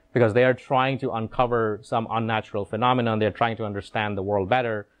currency because they are trying to uncover some unnatural phenomenon. They're trying to understand the world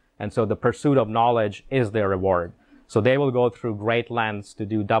better. And so the pursuit of knowledge is their reward. So they will go through great lengths to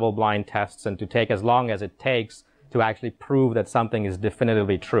do double-blind tests and to take as long as it takes to actually prove that something is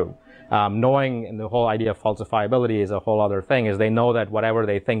definitively true. Knowing, and the whole idea of falsifiability is a whole other thing, is they know that whatever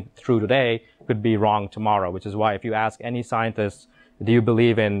they think true today could be wrong tomorrow, which is why if you ask any scientist, do you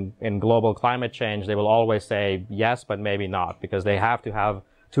believe in global climate change, they will always say yes, but maybe not, because they have to have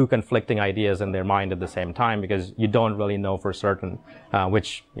two conflicting ideas in their mind at the same time, because you don't really know for certain,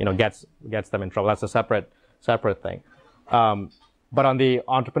 which gets them in trouble. That's a separate thing. But on the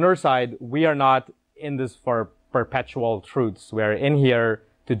entrepreneur side, we are not in this for perpetual truths. We're in here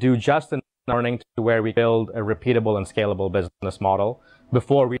to do just enough learning to where we build a repeatable and scalable business model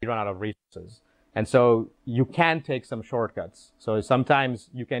before we run out of resources. And so you can take some shortcuts. So sometimes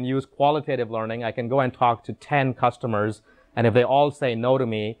you can use qualitative learning. I can go and talk to 10 customers, and if they all say no to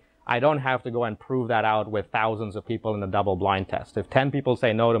me, I don't have to go and prove that out with thousands of people in a double-blind test. If 10 people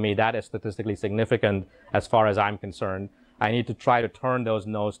say no to me, that is statistically significant as far as I'm concerned. I need to try to turn those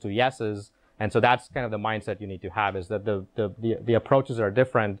no's to yeses. And so that's kind of the mindset you need to have, is that the approaches are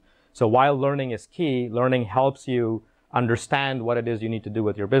different. So while learning is key, learning helps you understand what it is you need to do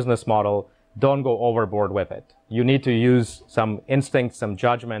with your business model. Don't go overboard with it. You need to use some instincts, some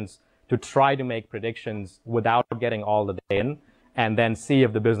judgments to try to make predictions without getting all the data in, and then see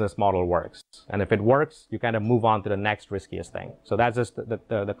if the business model works. And if it works, you kind of move on to the next riskiest thing. So that's just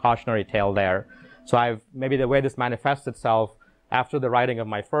the cautionary tale there. So maybe the way this manifests itself, after the writing of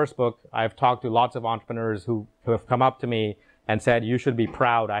my first book, I've talked to lots of entrepreneurs who have come up to me and said, you should be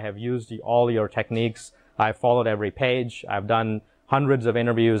proud. I have used all your techniques. I've followed every page. I've done hundreds of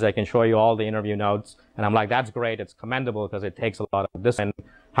interviews. I can show you all the interview notes. And I'm like, that's great. It's commendable because it takes a lot of discipline.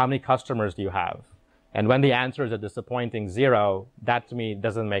 How many customers do you have? And when the answer is a disappointing 0, that to me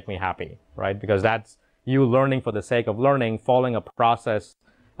doesn't make me happy, right? Because that's you learning for the sake of learning, following a process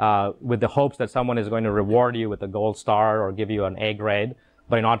with the hopes that someone is going to reward you with a gold star or give you an A grade.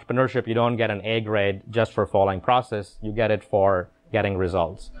 But in entrepreneurship, you don't get an A grade just for following process. You get it for getting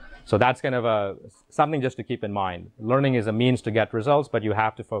results. So that's kind of something just to keep in mind. Learning is a means to get results, but you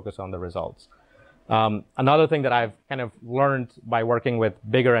have to focus on the results. Another thing that I've kind of learned by working with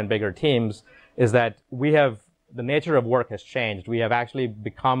bigger and bigger teams is that the nature of work has changed. We have actually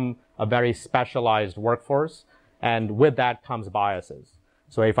become a very specialized workforce, and with that comes biases.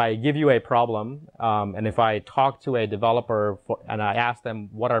 So if I give you a problem, and if I talk to a developer and I ask them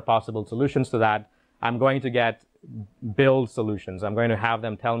what are possible solutions to that, I'm going to get build solutions. I'm going to have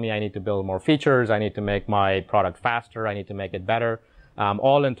them tell me I need to build more features, I need to make my product faster, I need to make it better,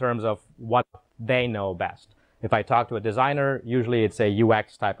 all in terms of what they know best. If I talk to a designer, usually it's a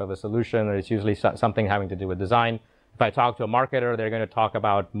UX type of a solution, or it's usually something having to do with design. If I talk to a marketer, they're going to talk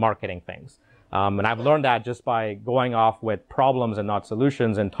about marketing things. And I've learned that just by going off with problems and not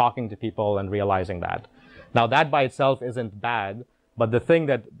solutions and talking to people and realizing that. Now, that by itself isn't bad, but the thing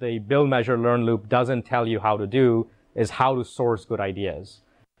that the build, measure, learn loop doesn't tell you how to do is how to source good ideas.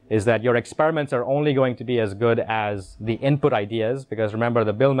 Is that your experiments are only going to be as good as the input ideas, because remember,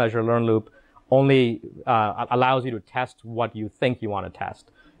 the build, measure, learn loop only allows you to test what you think you want to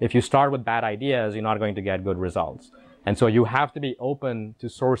test. If you start with bad ideas, you're not going to get good results. And so you have to be open to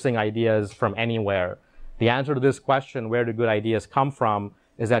sourcing ideas from anywhere. The answer to this question, where do good ideas come from,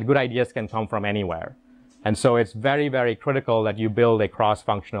 is that good ideas can come from anywhere. And so it's very, very critical that you build a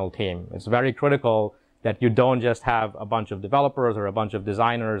cross-functional team. It's very critical that you don't just have a bunch of developers or a bunch of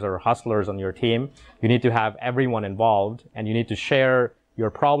designers or hustlers on your team. You need to have everyone involved, and you need to share your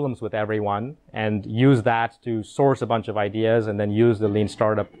problems with everyone and use that to source a bunch of ideas and then use the lean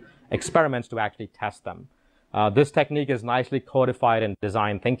startup experiments to actually test them. This technique is nicely codified in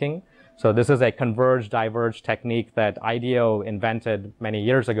design thinking. So this is a converge, diverge technique that IDEO invented many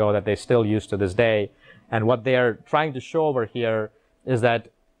years ago that they still use to this day. And what they're trying to show over here is that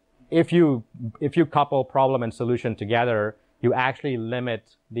if you couple problem and solution together, you actually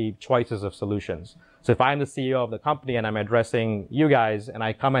limit the choices of solutions. So if I'm the CEO of the company and I'm addressing you guys and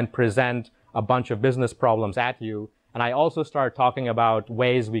I come and present a bunch of business problems at you, and I also start talking about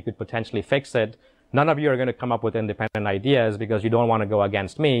ways we could potentially fix it, none of you are going to come up with independent ideas because you don't want to go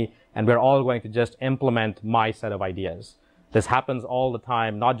against me, and we're all going to just implement my set of ideas. This happens all the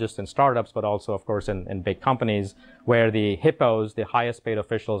time, not just in startups, but also, of course, in big companies, where the hippos, the highest paid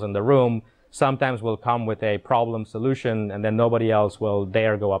officials in the room, sometimes will come with a problem solution, and then nobody else will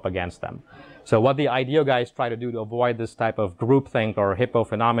dare go up against them. So what the IDEO guys try to do to avoid this type of groupthink or hippo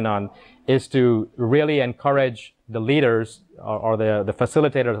phenomenon is to really encourage the leaders or the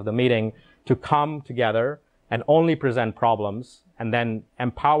facilitators of the meeting to come together and only present problems, and then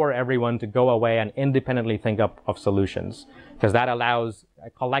empower everyone to go away and independently think up of solutions. Because that allows a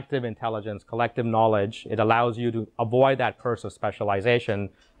collective intelligence, collective knowledge. It allows you to avoid that curse of specialization.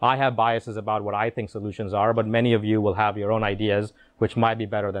 I have biases about what I think solutions are, but many of you will have your own ideas, which might be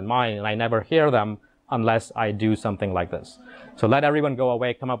better than mine, and I never hear them unless I do something like this. So let everyone go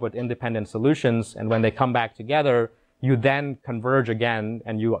away, come up with independent solutions, and when they come back together, you then converge again,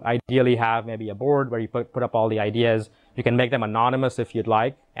 and you ideally have maybe a board where you put up all the ideas. You can make them anonymous if you'd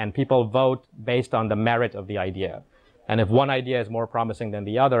like, and people vote based on the merit of the idea. And if one idea is more promising than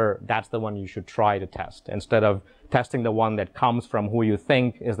the other, that's the one you should try to test, instead of testing the one that comes from who you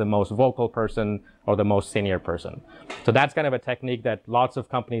think is the most vocal person or the most senior person. So that's kind of a technique that lots of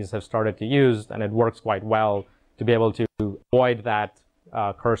companies have started to use, and it works quite well to be able to avoid that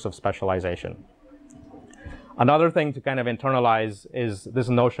curse of specialization. Another thing to kind of internalize is this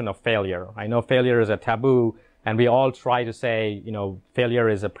notion of failure. I know failure is a taboo, and we all try to say, you know, failure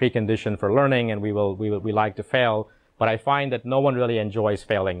is a precondition for learning, and we like to fail. But I find that no one really enjoys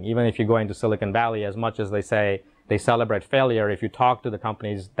failing. Even if you go into Silicon Valley, as much as they say they celebrate failure, if you talk to the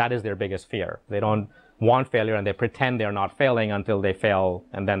companies, that is their biggest fear. They don't want failure, and they pretend they're not failing until they fail,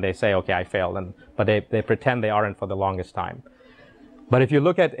 and then they say, okay, I failed. But they pretend they aren't for the longest time. But if you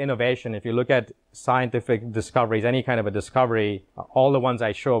look at innovation, if you look at scientific discoveries, any kind of a discovery, all the ones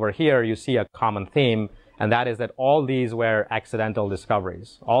I show over here, you see a common theme, and that is that all these were accidental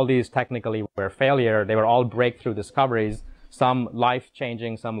discoveries. All these technically were failure. They were all breakthrough discoveries, some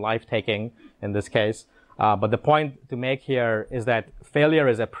life-changing, some life-taking in this case. But the point to make here is that failure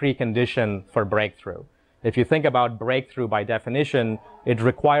is a precondition for breakthrough. If you think about breakthrough by definition, it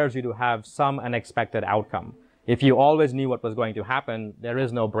requires you to have some unexpected outcome. If you always knew what was going to happen, there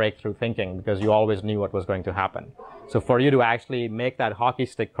is no breakthrough thinking, because you always knew what was going to happen. So for you to actually make that hockey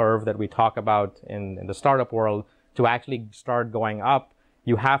stick curve that we talk about in the startup world, to actually start going up,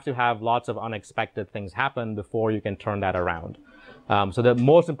 you have to have lots of unexpected things happen before you can turn that around. So the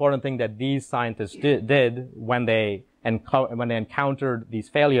most important thing that these scientists did when they encountered these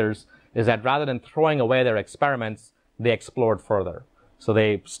failures is that rather than throwing away their experiments, they explored further. So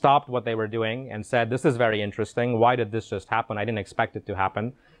they stopped what they were doing and said, this is very interesting. Why did this just happen? I didn't expect it to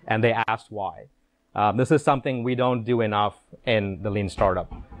happen. And they asked why. This is something we don't do enough in the lean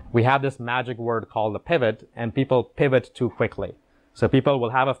startup. We have this magic word called the pivot, and people pivot too quickly. So people will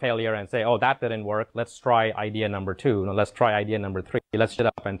have a failure and say, oh, that didn't work. Let's try idea number 2. No, let's try idea number 3. Let's shut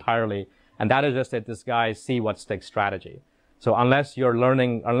up entirely. And that is just a disguised see what sticks strategy. So unless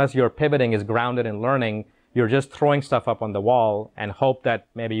your pivoting is grounded in learning, you're just throwing stuff up on the wall and hope that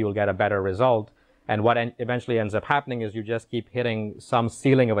maybe you'll get a better result. And what eventually ends up happening is you just keep hitting some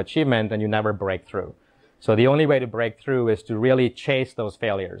ceiling of achievement and you never break through. So the only way to break through is to really chase those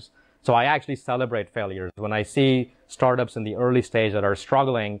failures. So I actually celebrate failures. When I see startups in the early stage that are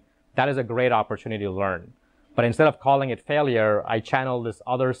struggling, that is a great opportunity to learn. But instead of calling it failure, I channel this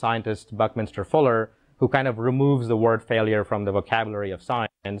other scientist, Buckminster Fuller, who kind of removes the word failure from the vocabulary of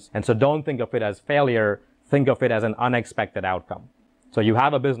science. And so don't think of it as failure, think of it as an unexpected outcome. So you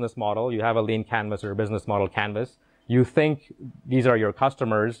have a business model, you have a lean canvas or a business model canvas. You think these are your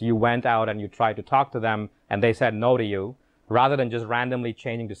customers, you went out and you tried to talk to them and they said no to you. Rather than just randomly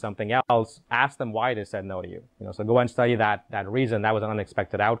changing to something else, ask them why they said no to you. So go and study that reason. That was an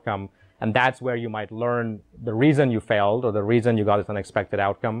unexpected outcome. And that's where you might learn the reason you failed or the reason you got this unexpected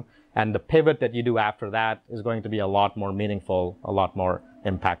outcome. And the pivot that you do after that is going to be a lot more meaningful, a lot more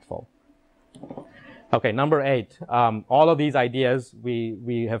impactful. Okay, number 8. All of these ideas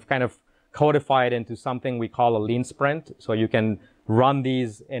we have kind of codified into something we call a lean sprint. So you can run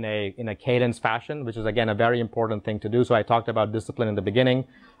these in a cadence fashion, which is again a very important thing to do. So I talked about discipline in the beginning.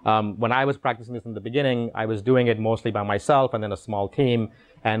 When I was practicing this in the beginning, I was doing it mostly by myself and then a small team,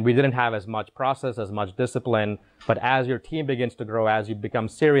 and we didn't have as much process, as much discipline. But as your team begins to grow, as you become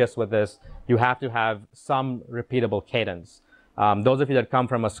serious with this, you have to have some repeatable cadence. Those of you that come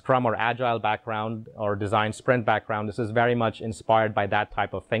from a Scrum or Agile background or design sprint background, this is very much inspired by that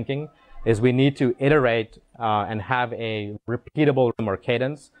type of thinking. Is we need to iterate and have a repeatable rhythm or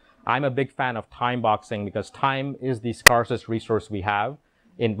cadence. I'm a big fan of time boxing because time is the scarcest resource we have.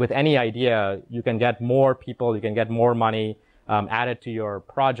 With any idea, you can get more people, you can get more money added to your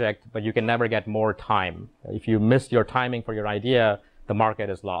project, but you can never get more time. If you miss your timing for your idea, the market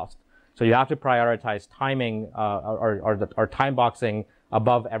is lost. So you have to prioritize timing or time boxing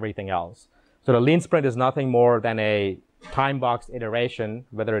above everything else. So the lean sprint is nothing more than a time-boxed iteration,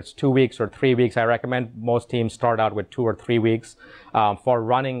 whether it's 2 weeks or 3 weeks. I recommend most teams start out with 2 or 3 weeks for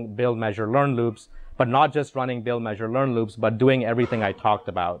running build, measure, learn loops, but not just running build, measure, learn loops, but doing everything I talked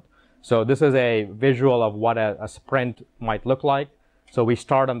about. So this is a visual of what a sprint might look like. So we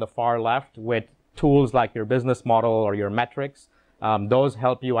start on the far left with tools like your business model or your metrics. Those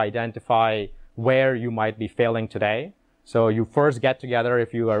help you identify where you might be failing today. So you first get together,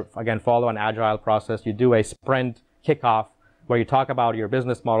 if you are, again, follow an agile process, you do a sprint kickoff where you talk about your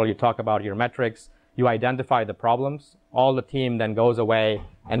business model, you talk about your metrics, you identify the problems. All the team then goes away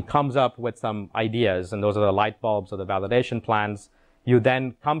and comes up with some ideas, and those are the light bulbs or the validation plans. You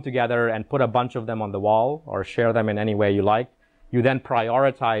then come together and put a bunch of them on the wall or share them in any way you like. You then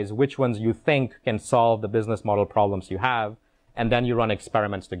prioritize which ones you think can solve the business model problems you have, and then you run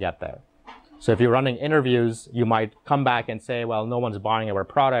experiments to get there. So if you're running interviews, you might come back and say, well, no one's buying our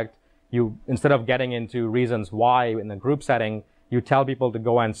product. You, instead of getting into reasons why in the group setting, you tell people to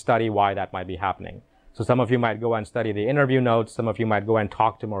go and study why that might be happening. So some of you might go and study the interview notes. Some of you might go and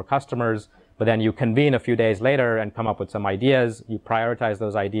talk to more customers, but then you convene a few days later and come up with some ideas. You prioritize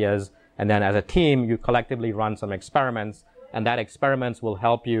those ideas. And then as a team, you collectively run some experiments, and that experiments will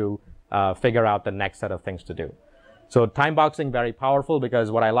help you figure out the next set of things to do. So time boxing, very powerful, because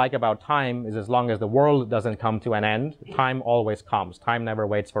what I like about time is as long as the world doesn't come to an end, time always comes. Time never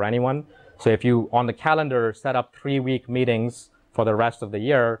waits for anyone. So if you, on the calendar, set up 3-week meetings for the rest of the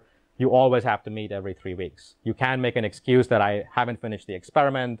year, you always have to meet every 3 weeks. You can't make an excuse that I haven't finished the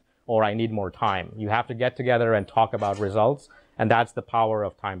experiment or I need more time. You have to get together and talk about results, and that's the power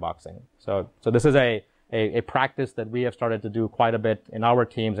of time boxing. So this is a practice that we have started to do quite a bit in our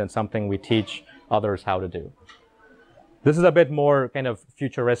teams and something we teach others how to do. This is a bit more kind of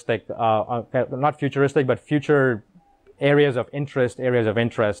futuristic, not futuristic, but future areas of interest,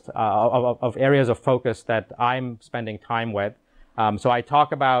 of areas of focus that I'm spending time with. So I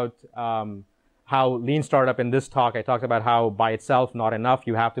talk about how lean startup in this talk. I talked about how by itself not enough.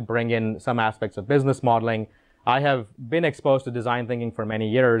 You have to bring in some aspects of business modeling. I have been exposed to design thinking for many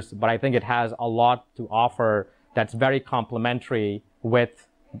years, but I think it has a lot to offer that's very complementary with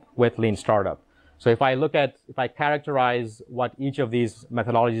lean startup. So if I characterize what each of these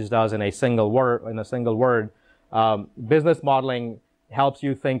methodologies does in a single word, business modeling helps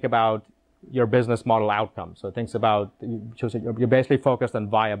you think about your business model outcome. So it thinks about, you're basically focused on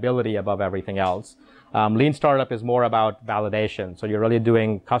viability above everything else. Lean startup is more about validation. So you're really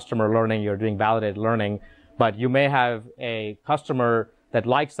doing customer learning, you're doing validated learning, but you may have a customer that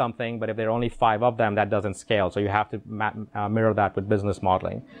likes something, but if there are only 5 of them, that doesn't scale. So you have to mirror that with business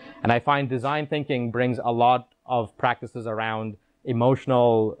modeling. And I find design thinking brings a lot of practices around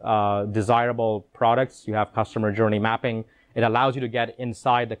emotional, desirable products. You have customer journey mapping. It allows you to get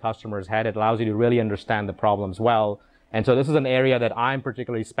inside the customer's head. It allows you to really understand the problems well. And so this is an area that I'm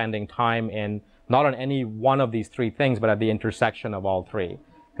particularly spending time in, not on any one of these 3 things, but at the intersection of all 3.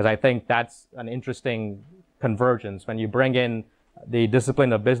 because I think that's an interesting convergence. When you bring in the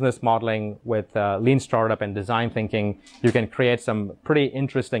discipline of business modeling with lean startup and design thinking, you can create some pretty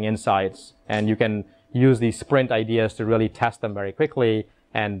interesting insights, and you can use these sprint ideas to really test them very quickly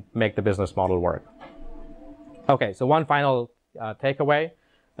and make the business model work. Okay, so one final takeaway,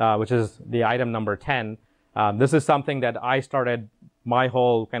 which is the item number 10. This is something that I started my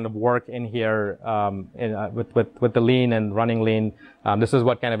whole kind of work in here with the lean and running lean. This is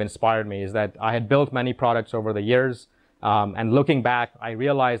what kind of inspired me, is that I had built many products over the years. And looking back, I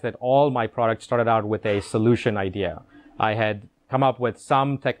realized that all my products started out with a solution idea. I had come up with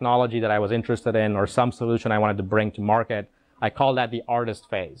some technology that I was interested in or some solution I wanted to bring to market. I call that the artist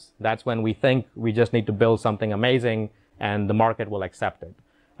phase. That's when we think we just need to build something amazing and the market will accept it.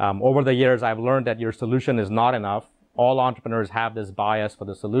 Over the years, I've learned that your solution is not enough. All entrepreneurs have this bias for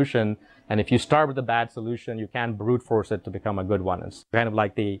the solution. And if you start with a bad solution, you can't brute force it to become a good one. It's kind of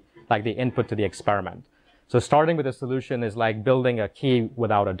like the input to the experiment. So starting with a solution is like building a key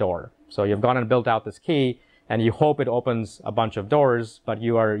without a door. So you've gone and built out this key and you hope it opens a bunch of doors, but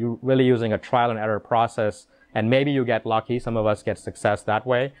you're really using a trial and error process. And maybe you get lucky. Some of us get success that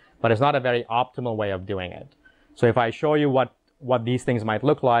way, but it's not a very optimal way of doing it. So if I show you what these things might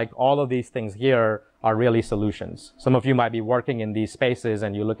look like, all of these things here are really solutions. Some of you might be working in these spaces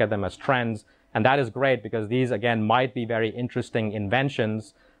and you look at them as trends. And that is great because these, again, might be very interesting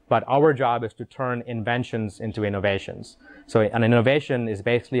inventions. But our job is to turn inventions into innovations. So an innovation is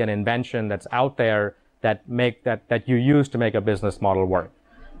basically an invention that's out there that you use to make a business model work.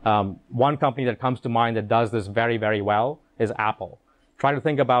 One company that comes to mind that does this very, very well is Apple. Try to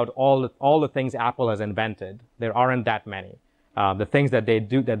think about all the things Apple has invented. There aren't that many. The things that they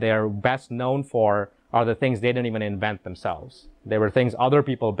do, that they are best known for, are the things they didn't even invent themselves. They were things other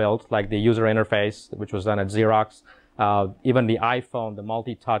people built, like the user interface, which was done at Xerox. Even the iPhone, the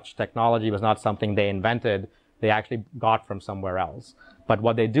multi-touch technology was not something they invented. They actually got from somewhere else. But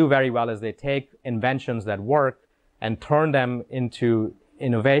what they do very well is they take inventions that work and turn them into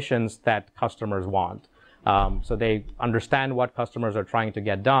innovations that customers want. So they understand what customers are trying to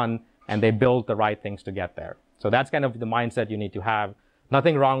get done, and they build the right things to get there. So that's kind of the mindset you need to have.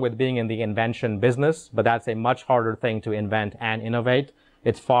 Nothing wrong with being in the invention business, but that's a much harder thing to invent and innovate.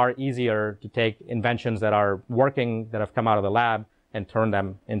 It's far easier to take inventions that are working, that have come out of the lab, and turn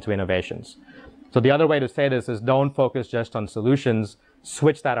them into innovations. So the other way to say this is don't focus just on solutions,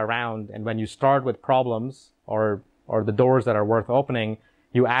 switch that around. And when you start with problems or the doors that are worth opening,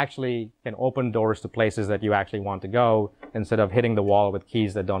 you actually can open doors to places that you actually want to go instead of hitting the wall with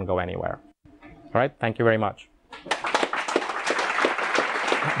keys that don't go anywhere. All right, thank you very much.